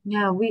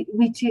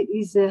which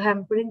is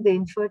hampering the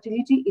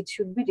infertility, it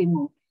should be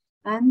removed.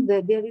 And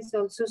there is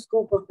also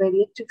scope of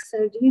bariatric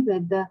surgery where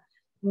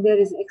there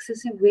is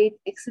excessive weight,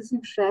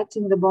 excessive fat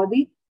in the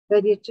body.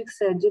 Bariatric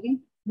surgery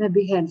may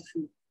be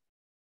helpful.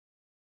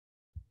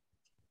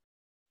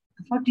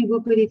 For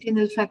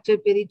tuboperitoneal fracture,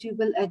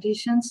 peritubal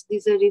adhesions,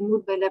 these are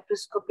removed by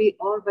laparoscopy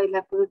or by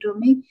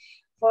laparotomy.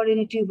 For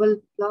any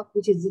tubal block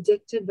which is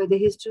detected by the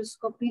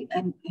hysteroscopy,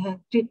 and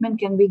treatment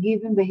can be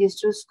given by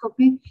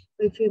hysteroscopy.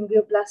 If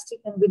embryoplasty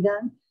can be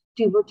done,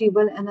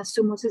 tubal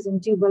anastomosis in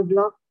tubal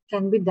block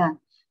can be done.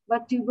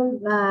 But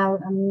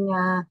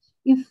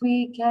if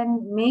we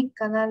can make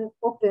canal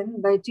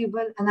open by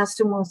tubal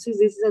anastomosis,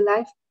 this is a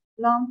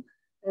lifelong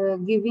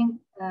giving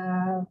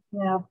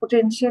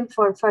potential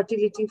for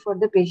fertility for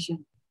the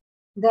patient.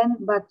 Then,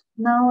 but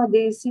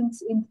nowadays,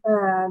 since in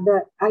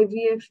the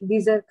IVF,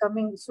 these are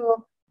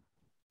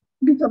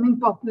becoming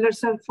popular.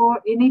 So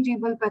for any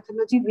tubal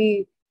pathology,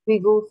 we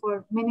go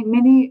for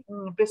many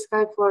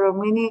prescribe for, or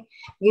many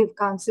give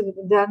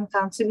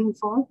counseling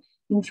for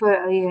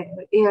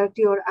ART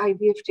or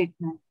IVF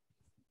treatment,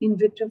 in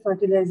vitro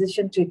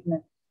fertilization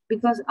treatment.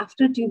 Because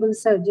after tubal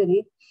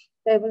surgery,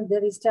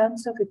 there is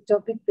chance of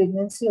ectopic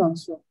pregnancy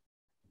also.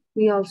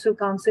 We also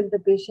counsel the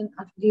patient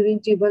during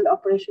tubal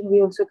operation.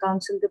 We also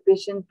counsel the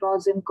patient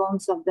pros and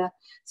cons of the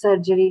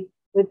surgery,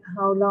 with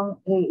how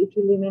long it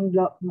will remain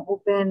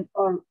open,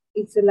 or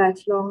it's a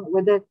lifelong,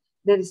 whether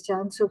there is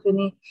chance of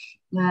any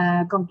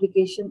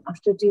complication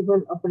after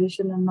tubal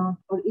operation or not.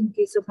 Or in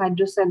case of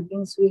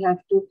hydrosalpinx, we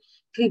have to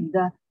clip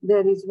the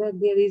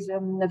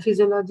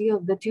physiology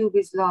of the tube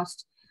is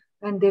lost,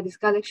 and there is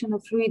collection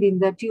of fluid in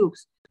the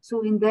tubes.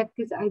 So in that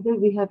case, either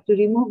we have to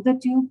remove the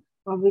tube,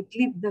 or we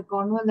clip the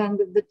cornwall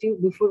end of the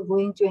tube before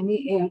going to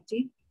any ART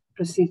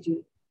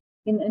procedure.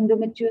 In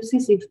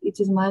endometriosis, if it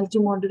is mild to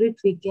moderate,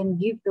 we can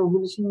give the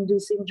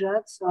ovulation-inducing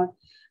drugs or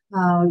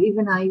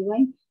even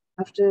IUI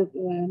after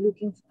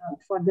looking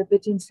for the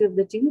patency of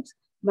the tubes.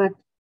 But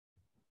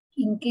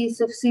in case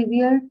of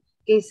severe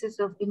cases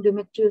of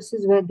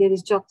endometriosis where there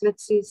is chocolate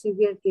C,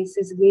 severe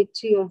cases, grade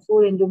 3 or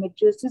 4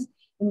 endometriosis,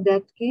 in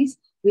that case,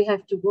 we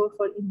have to go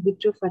for in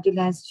vitro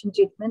fertilization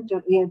treatment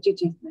or ART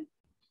treatment.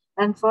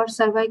 And for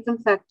cervical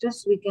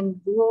factors, we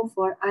can go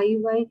for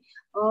IUI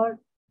or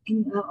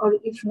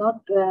if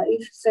not,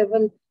 if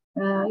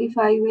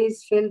IUI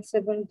is failed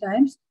several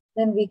times,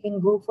 then we can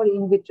go for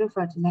in vitro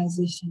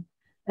fertilization.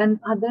 And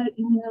other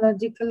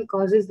immunological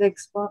causes like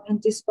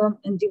anti-sperm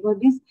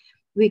antibodies,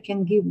 we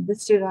can give the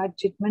steroid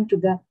treatment to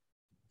the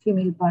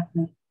female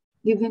partner.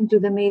 Even to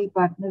the male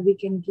partner, we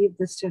can give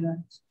the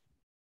steroids.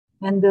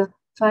 And the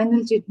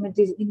final treatment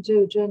is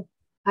intrauterine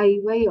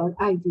IUI or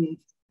IVF.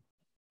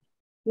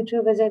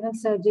 Uterovaginal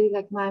surgery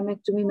like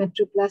myomectomy,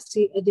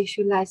 metroplasty,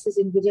 additional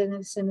in vaginal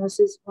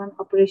stenosis. One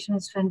operation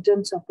is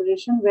Fenton's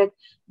operation, where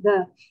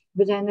the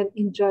vaginal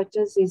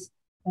introitus is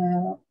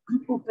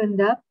opened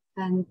up,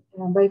 and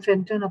by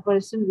Fenton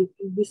operation,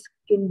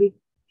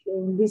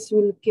 this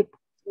will keep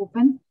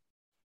open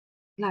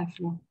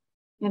lifelong.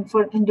 And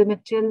for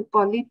endometrial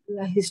polyp,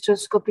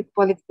 hysteroscopic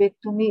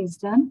polypectomy is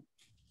done,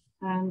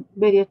 and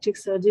bariatric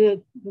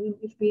surgery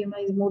if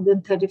BMI is more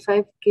than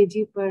 35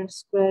 kg per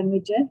square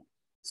meter.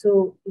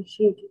 So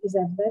she is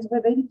advised,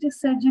 but bariatric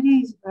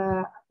surgery is,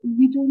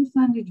 we don't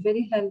find it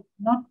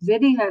not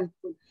very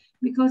helpful,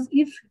 because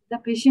if the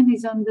patient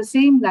is on the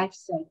same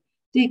lifestyle,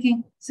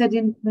 taking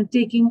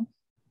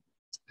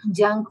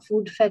junk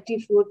food, fatty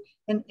food,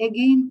 and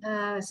again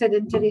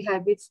sedentary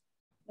habits,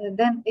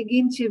 then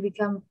again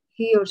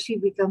he or she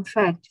become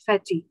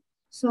fatty.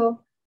 So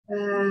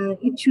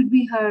it should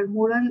be her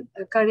moral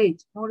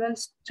courage, moral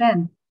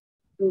strength.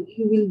 So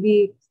he will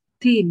be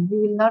thin, he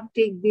will not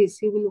take this,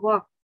 he will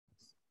walk.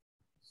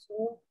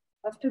 So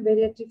after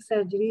bariatric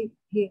surgery,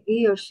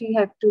 he or she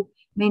have to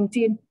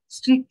maintain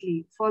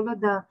follow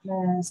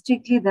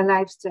strictly the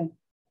lifestyle,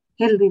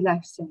 healthy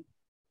lifestyle.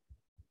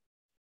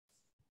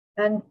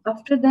 And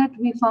after that,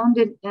 we found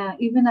that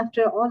even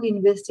after all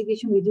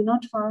investigation, we do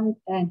not found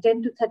 10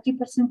 to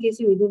 30%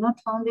 cases, we do not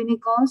found any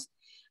cause,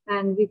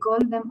 and we call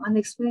them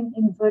unexplained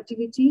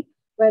infertility,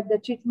 where the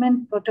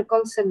treatment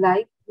protocols are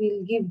like,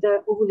 we'll give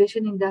the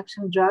ovulation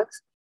induction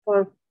drugs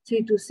for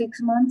 3 to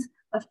 6 months.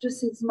 After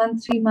 6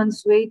 months, 3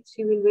 months wait,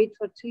 she will wait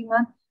for 3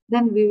 months.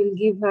 Then we will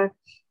give her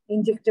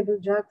injectable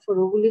drug for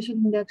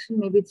ovulation induction,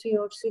 maybe 3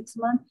 or 6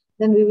 months.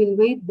 Then we will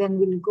wait. Then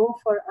we'll go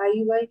for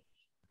IUI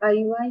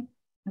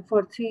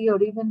for 3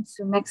 or even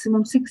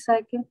maximum 6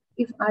 cycles.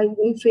 If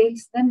IUI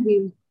fails, then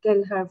we'll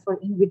tell her for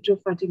in vitro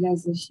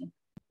fertilization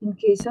in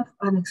case of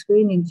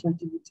unexplained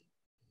infertility.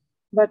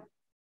 But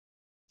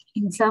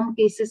in some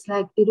cases,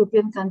 like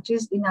European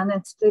countries in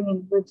unexplained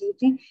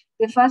infertility,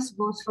 they first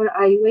goes for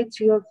IUI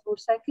 3 or 4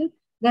 cycles,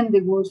 then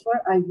they goes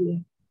for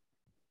IVF.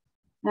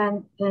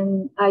 And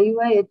in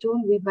IUI at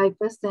all, we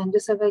bypass the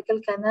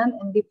endocervical canal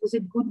and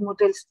deposit good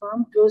motile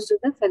sperm close to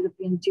the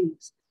fallopian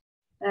tubes.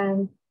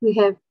 And we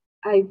have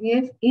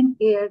IVF in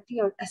ART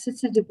or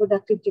assisted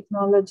reproductive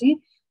technology.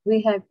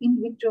 We have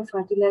in vitro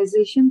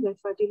fertilization, where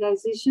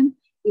fertilization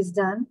is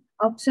done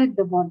outside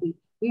the body.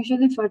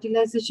 Usually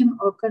fertilization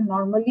occurs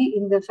normally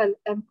in the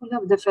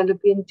ampulla of the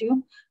fallopian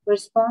tube, where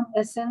sperm,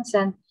 essence,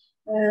 and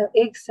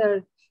eggs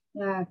are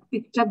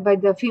picked up by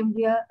the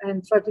fimbria,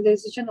 and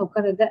fertilization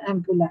occurs at the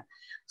ampulla.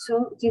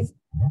 So it is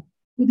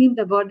within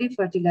the body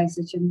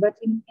fertilization. But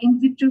in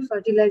vitro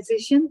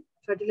fertilization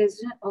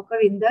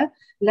occurs in the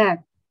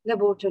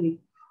laboratory.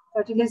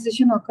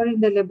 Fertilization occurs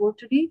in the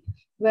laboratory,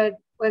 where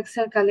eggs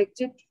are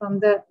collected from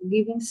the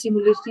giving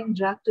stimulating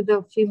drug to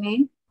the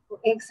female.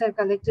 Eggs are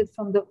collected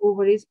from the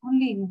ovaries.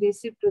 Only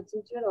invasive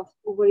procedure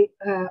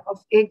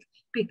of egg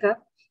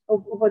pickup,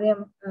 of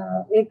ovarian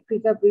egg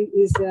pickup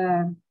is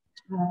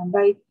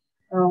by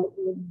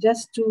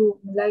just to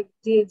like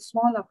the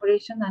small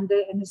operation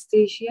under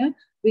anesthesia.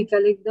 We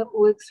collect the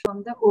eggs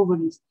from the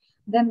ovaries.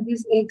 Then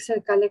these eggs are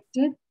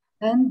collected,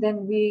 and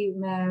then we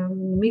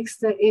mix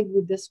the egg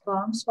with the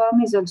sperm.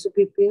 Sperm is also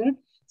prepared.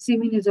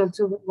 Semen is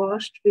also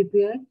washed,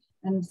 prepared,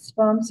 and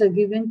sperms are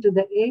given to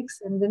the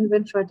eggs. And then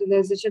when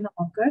fertilization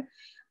occurs,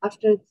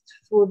 after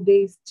 4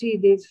 days, 3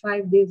 days,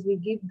 5 days, we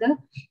give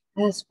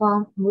the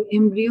sperm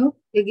embryo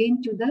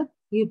again to the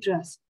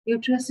uterus.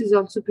 Uterus is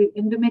also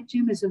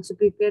endometrium is also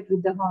prepared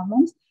with the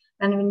hormones,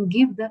 and we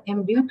give the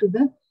embryo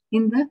to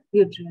in the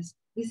uterus.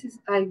 This is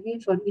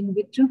IVF for in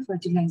vitro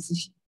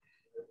fertilization.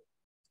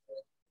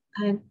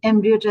 And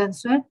embryo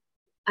transfer,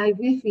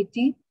 IVF, ET,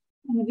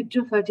 in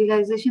vitro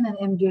fertilization, and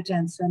embryo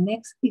transfer.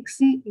 Next,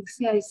 ICSI.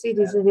 ICSI, I said,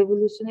 is a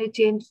revolutionary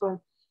change for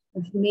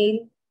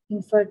male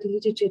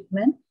infertility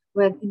treatment,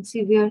 where in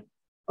severe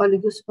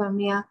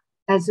oligospermia,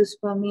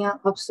 azoospermia,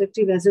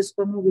 obstructive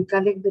azoospermia, we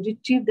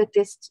retrieve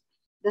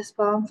the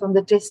sperm from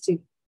the testic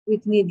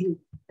with needle,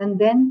 and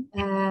then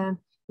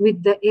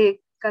with the egg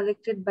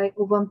collected by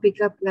ovum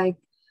pickup like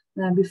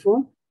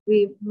before,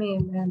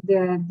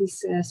 this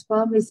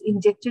sperm is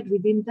injected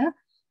within the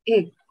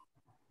egg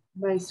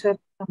by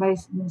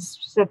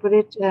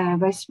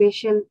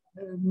special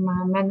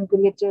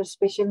manipulator,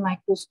 special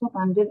microscope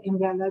under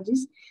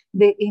embryologists.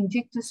 They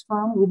inject the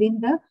sperm within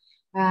the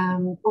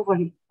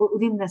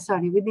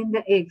within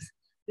the eggs.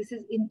 This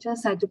is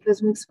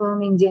intracytoplasmic sperm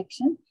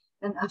injection.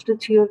 And after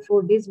 3 or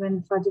 4 days, when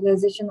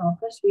fertilization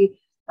occurs,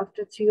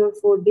 after 3 or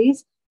 4 days,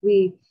 we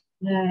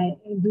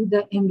do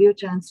the embryo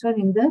transfer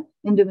in the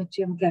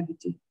endometrium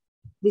cavity.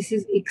 This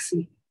is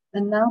ICSI.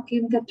 And now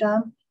came the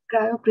term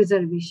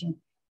cryopreservation.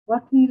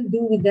 What we will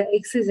do with the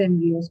excess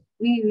embryos?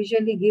 We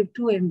usually give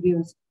 2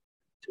 embryos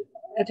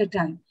at a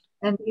time.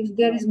 And if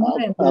there is more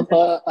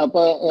embryos...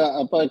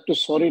 Appa,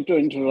 sorry to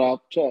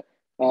interrupt.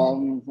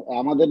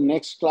 আমাদের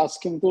next class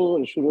কিন্তু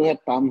শুরু হয়ে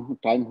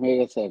time হয়ে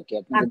গেছে আর কি,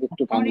 আপনি যদি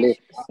একটু কাইন্ডলি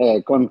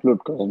কনক্লুড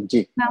করেন।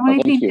 জি, আমার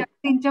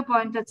তিনটা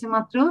পয়েন্ট আছে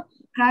মাত্র।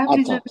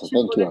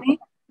 ক্রায়োপ্রিজারভেশন বলে নেই।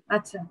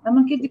 আচ্ছা,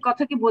 আমাকে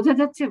কথা কি বোঝা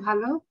যাচ্ছে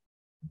ভালো?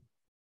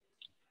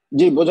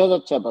 জি, বোঝা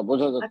যাচ্ছে আপা,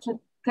 বোঝা যাচ্ছে। আচ্ছা,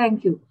 থ্যাংক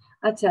ইউ।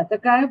 আচ্ছা, the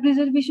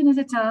cryopreservation is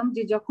a term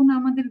যে যখন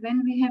আমাদের when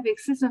we have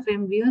excess of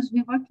embryos,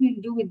 what we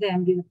do with the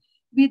embryo?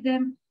 With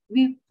them,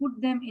 we put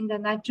them in the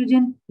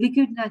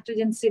liquid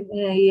nitrogen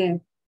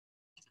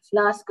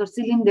flask or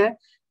cylinder,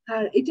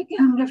 আর এটাকে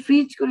আমরা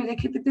fridge করে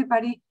রেখে দিতে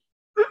পারি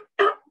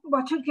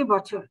বছরকে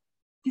বছর।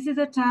 This is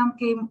a term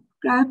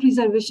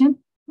cryopreservation.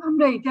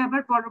 আমরা এটা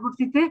আবার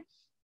পরবর্তীতে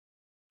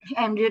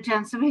এমব্রিও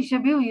ট্রান্সফার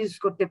হিসেবেও ইউজ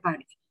করতে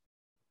পারি।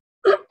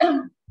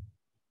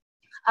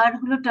 আর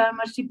হলো টার্ম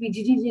আসছে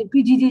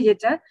পিজিডি,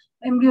 যেটা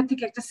এমব্রিও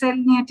থেকে একটা সেল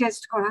নিয়ে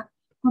টেস্ট করা।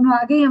 কোনো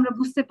আগেই আমরা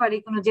বুঝতে পারি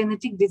কোনো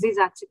জেনেটিক ডিজিজ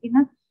আছে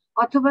কিনা,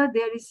 অথবা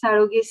there is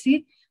surrogacy,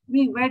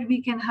 where we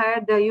can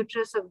hire the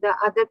uterus of the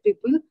other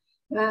people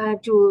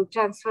to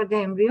transfer the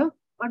embryo,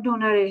 or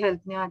donor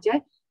help নেওয়া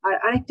যায়। আর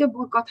আরেকটা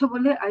কথা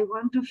বলে I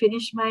want to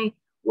finish my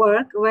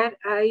work where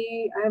I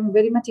am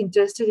very much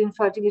interested in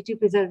fertility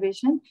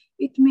preservation.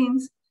 It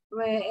means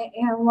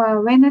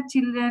when a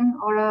children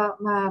or a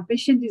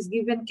patient is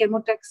given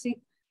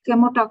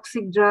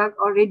chemotoxic drug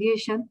or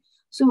radiation,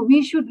 so we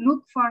should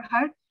look for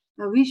her,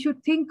 we should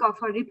think of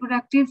her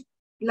reproductive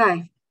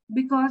life,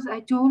 because I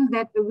told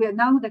that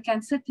now the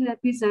cancer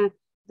therapies are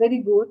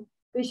very good.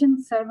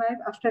 Patients survive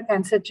after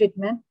cancer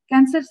treatment.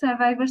 Cancer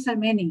survivors are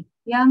many.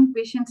 Young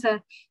patients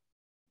are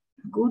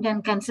good and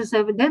cancer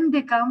survivors. Then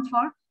they come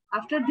for,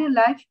 after their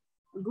life,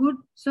 good,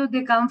 so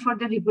they come for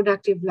the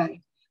reproductive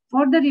life.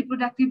 For the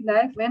reproductive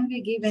life, when we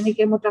give any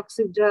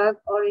chemotoxic drug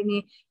or any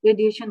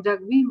radiation drug,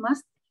 we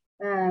must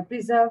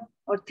preserve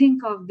or think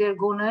of their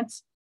gonads,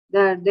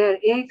 their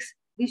eggs.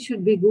 This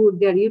should be good.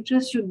 Their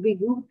uterus should be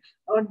good,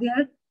 or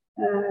their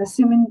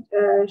semen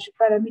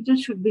parameters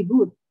should be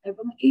good.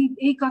 এবং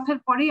এই কথার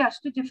পরেই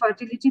আসলো যে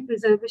fertility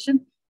preservation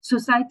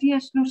society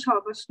আসলো,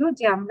 সব আসলো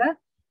যে আমরা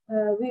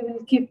we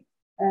will keep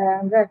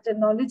আমরা একটা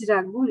নলেজ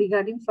রাখবো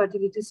regarding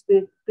fertility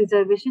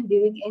preservation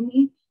during any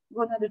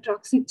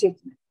gonadotoxic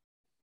treatment.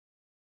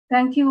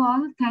 Thank you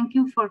all. Thank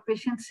you for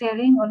patient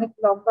sharing. অনেক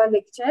লম্বা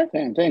লেকচার।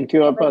 Thank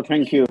you আপা,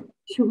 thank you.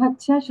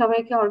 শুভেচ্ছা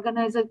সবাইকে,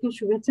 অর্গানাইজারকে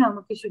শুভেচ্ছা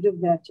আমাকে সুযোগ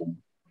দেওয়ার জন্য।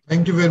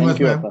 Thank you very much,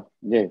 ma'am.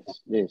 জি,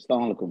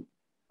 আসসালামু আলাইকুম।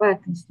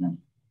 ওয়ালাইকুম আসসালাম।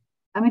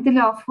 আমি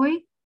তাহলে অফ হই।